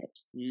to give.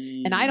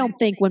 And I don't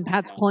think when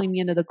Pat's pulling me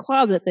into the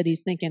closet that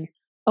he's thinking,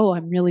 oh,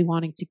 I'm really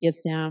wanting to give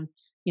Sam,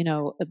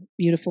 a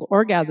beautiful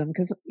orgasm,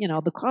 because,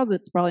 the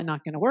closet's probably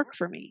not going to work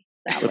for me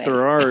that way.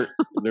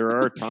 there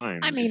are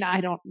times. I mean,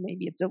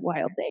 maybe it's a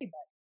wild day, but.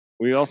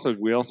 We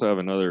also have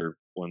another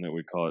one that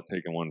we call it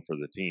taking one for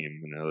the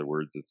team. In other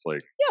words, it's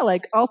like, yeah,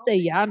 like I'll say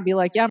yeah and be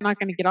like, yeah, I'm not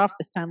going to get off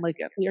this time. Like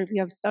we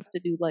have stuff to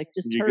do. Like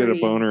just you hurry. Get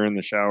a boner in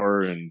the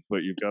shower,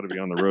 but you've got to be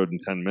on the road in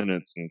 10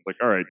 minutes, and it's like,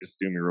 all right, just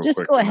do me real quick.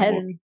 Just go ahead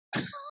and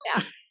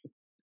yeah,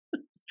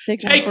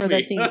 take one for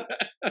the team.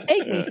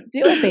 Take me,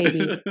 do it,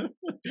 baby.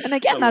 And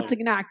again, that's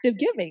an act of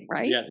giving,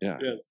 right? Yes,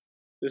 yes.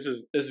 This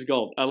is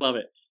gold. I love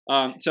it.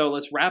 So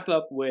let's wrap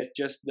up with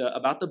just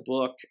about the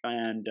book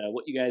and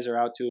what you guys are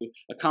out to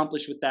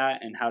accomplish with that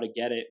and how to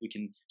get it. We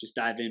can just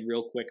dive in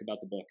real quick about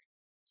the book.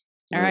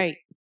 All right.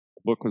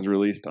 The book was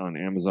released on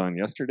Amazon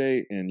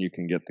yesterday, and you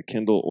can get the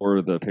Kindle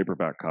or the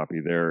paperback copy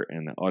there,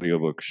 and the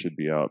audiobook should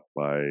be out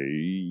by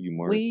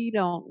March. We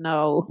don't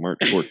know. March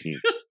 14th.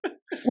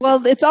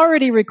 Well, it's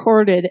already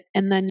recorded,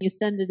 and then you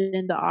send it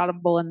into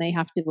Audible, and they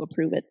have to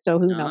approve it. So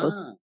who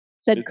knows?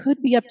 Said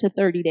could be up to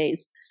 30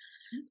 days.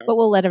 But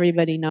we'll let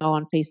everybody know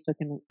on Facebook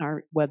and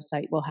our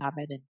website. We'll have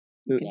it, and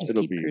you can just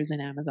keep cruising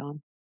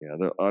Amazon. Yeah,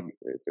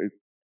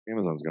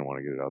 Amazon's going to want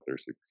to get it out there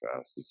super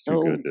fast. It's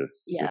too good to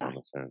sit on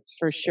the fence.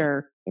 For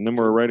sure. And then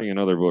we're writing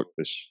another book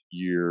this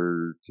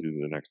year to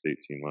the next 18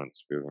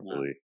 months. We haven't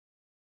really,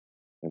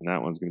 and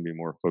that one's going to be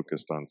more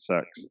focused on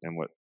sex. And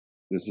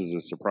this is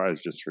a surprise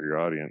just for your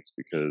audience,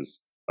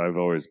 because I've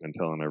always been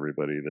telling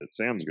everybody that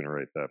Sam's going to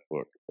write that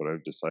book, but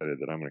I've decided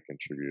that I'm going to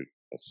contribute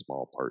a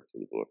small part to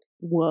the book.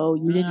 Whoa,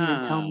 you didn't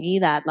even tell me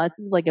that. This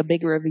is like a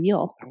big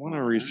reveal. I want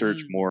to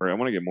research more. I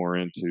want to get more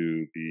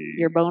into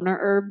your boner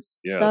herbs.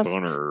 Yeah, stuff?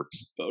 Boner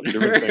herbs.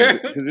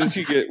 Different things.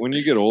 Because when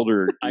you get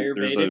older,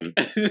 there's a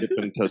Ayurvedic. dip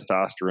in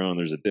testosterone,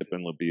 there's a dip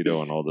in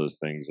libido, and all those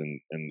things, and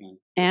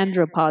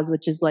andropause,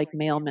 which is like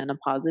male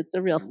menopause. It's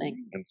a real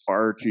thing. And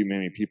far too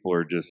many people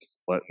are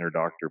just letting their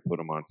doctor put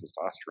them on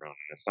testosterone,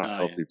 and it's not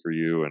healthy for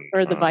you.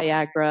 Or the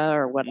Viagra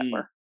or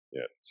whatever.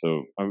 Yeah.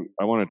 So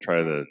I want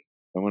to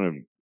I want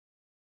to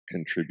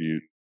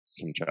contribute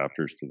some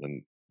chapters to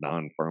the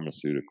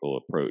non-pharmaceutical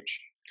approach.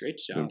 Great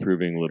job. To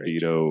improving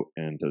libido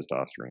and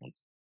testosterone.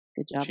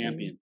 Good job.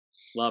 Champion.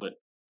 Love it.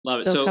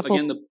 Love it. So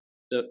again,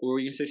 what were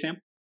you going to say, Sam?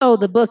 Oh,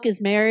 the book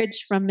is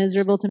Marriage from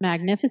Miserable to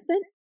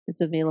Magnificent.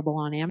 It's available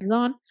on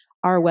Amazon.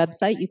 Our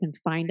website, you can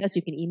find us.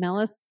 You can email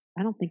us.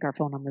 I don't think our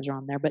phone numbers are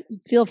on there, but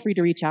feel free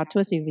to reach out to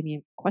us if you have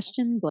any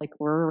questions. Like,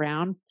 we're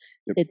around.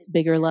 Yep. It's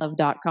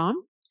biggerlove.com.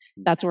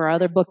 That's where our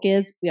other book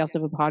is. We also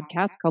have a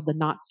podcast called the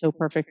Not So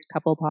Perfect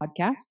Couple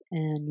Podcast,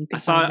 and you can.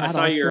 I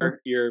saw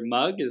your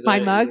mug. Is my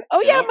mug?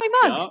 Oh yeah, my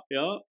mug.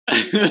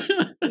 Yeah.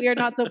 We are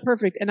not so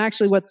perfect. And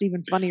actually, what's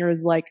even funnier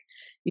is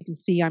you can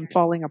see I'm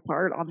falling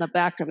apart on the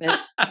back of it.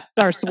 It's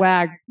our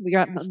swag. We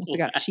must have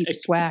got cheap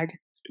swag.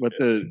 But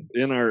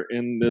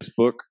in this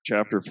book,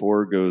 chapter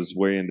 4 goes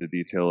way into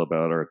detail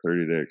about our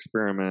 30-day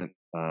experiment.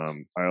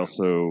 I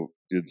also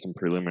did some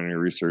preliminary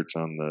research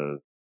on the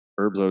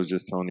herbs I was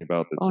just telling you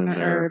about that's in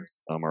there.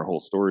 Herbs. Our whole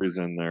story's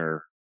in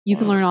there. You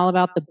can learn all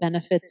about the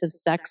benefits of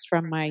sex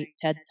from my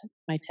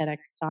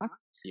TEDx talk,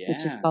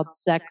 which is called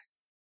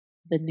Sex,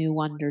 the New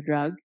Wonder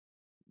Drug.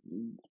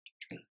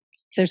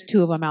 There's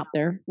 2 of them out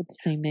there with the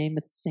same name,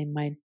 with the same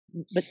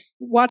But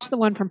watch the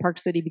one from Park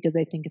City because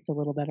I think it's a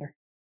little better.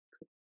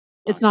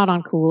 It's Awesome. not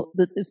on cool.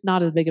 It's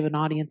not as big of an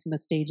audience, and the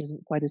stage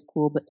isn't quite as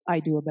cool. But I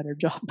do a better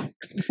job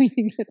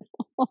explaining it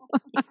all.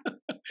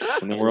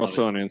 And then we're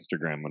also on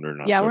Instagram under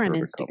Not Yeah, So we're on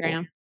Perfect Couple.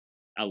 Instagram,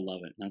 I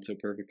love it. Not so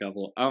perfect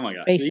couple. Oh my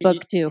gosh.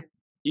 Facebook too.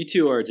 You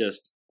two are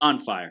just on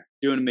fire,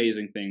 doing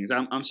amazing things.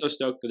 I'm so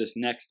stoked for this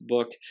next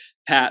book,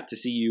 Pat, to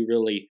see you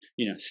really,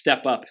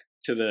 step up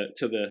to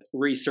the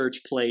research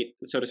plate,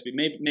 so to speak.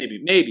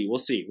 Maybe we'll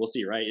see,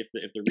 right? If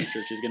the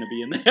research is going to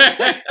be in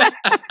there.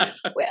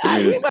 You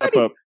need to step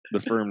up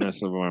the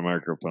firmness of my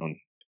microphone.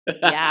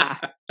 Yeah.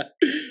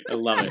 I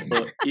love it.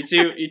 Well,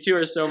 you two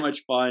are so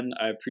much fun.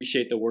 I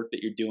appreciate the work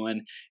that you're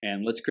doing,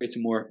 and let's create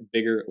some more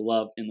bigger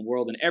love in the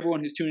world. And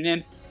everyone who's tuning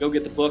in, go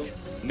get the book,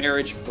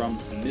 Marriage from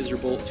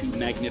Miserable to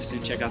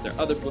Magnificent. Check out their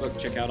other book.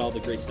 Check out all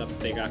the great stuff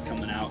that they got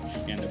coming out,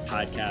 and their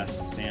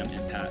podcast. Sam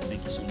and Pat,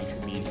 thank you so much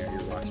for being here.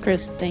 You're rock stars.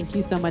 Chris, thank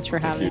you so much for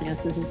having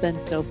us. This has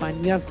been so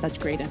fun. You have such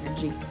great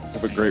energy.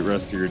 Have a great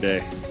rest of your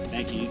day.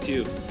 Thank you. You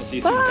too. We'll see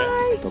you soon.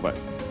 Bye. Okay? Bye-bye.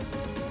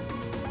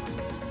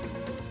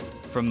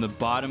 From the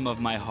bottom of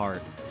my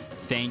heart,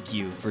 thank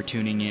you for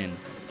tuning in.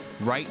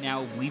 Right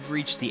now, we've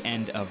reached the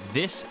end of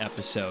this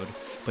episode,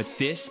 but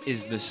this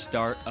is the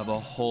start of a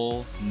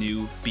whole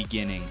new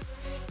beginning.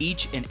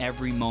 Each and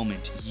every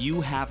moment, you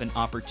have an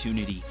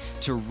opportunity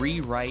to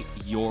rewrite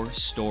your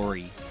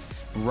story.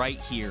 Right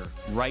here,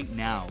 right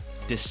now,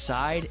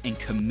 decide and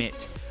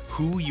commit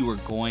who you are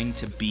going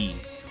to be.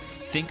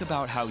 Think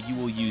about how you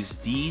will use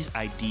these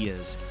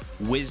ideas,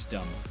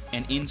 wisdom,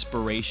 and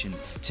inspiration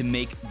to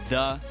make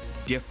the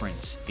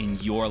difference in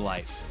your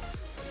life.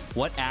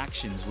 What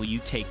actions will you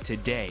take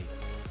today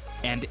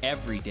and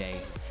every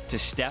day to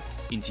step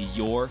into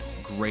your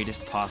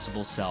greatest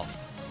possible self?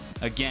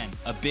 Again,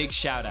 a big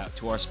shout out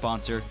to our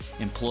sponsor,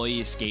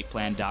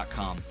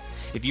 EmployeeEscapePlan.com.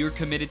 If you are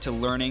committed to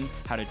learning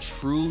how to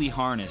truly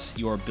harness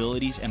your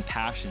abilities and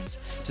passions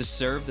to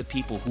serve the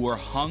people who are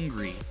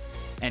hungry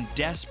and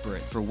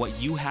desperate for what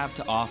you have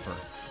to offer,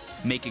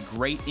 make a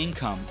great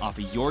income off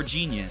of your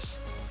genius,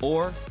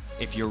 or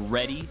if you're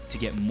ready to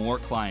get more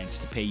clients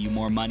to pay you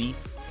more money,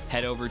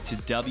 head over to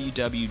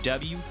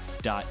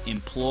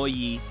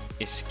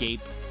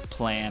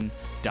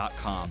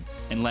www.employeeescapeplan.com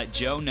and let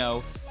Joe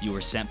know you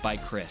were sent by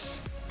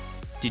Chris.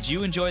 Did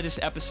you enjoy this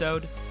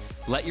episode?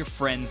 Let your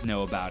friends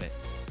know about it.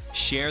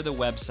 Share the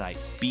website,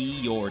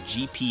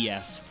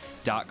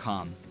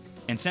 beyourgps.com,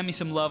 and send me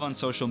some love on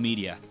social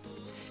media.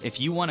 If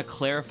you want to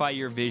clarify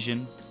your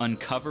vision,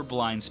 uncover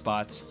blind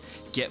spots,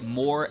 get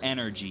more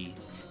energy,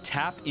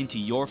 tap into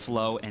your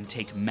flow, and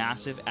take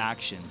massive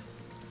action,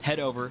 head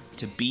over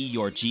to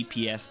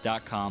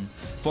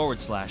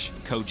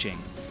beyourgps.com/coaching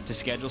to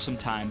schedule some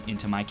time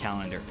into my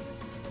calendar.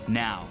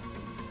 Now,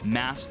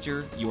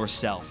 master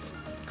yourself,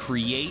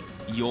 create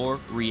your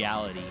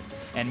reality,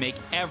 and make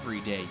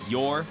every day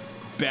your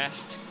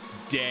best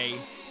day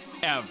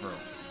ever.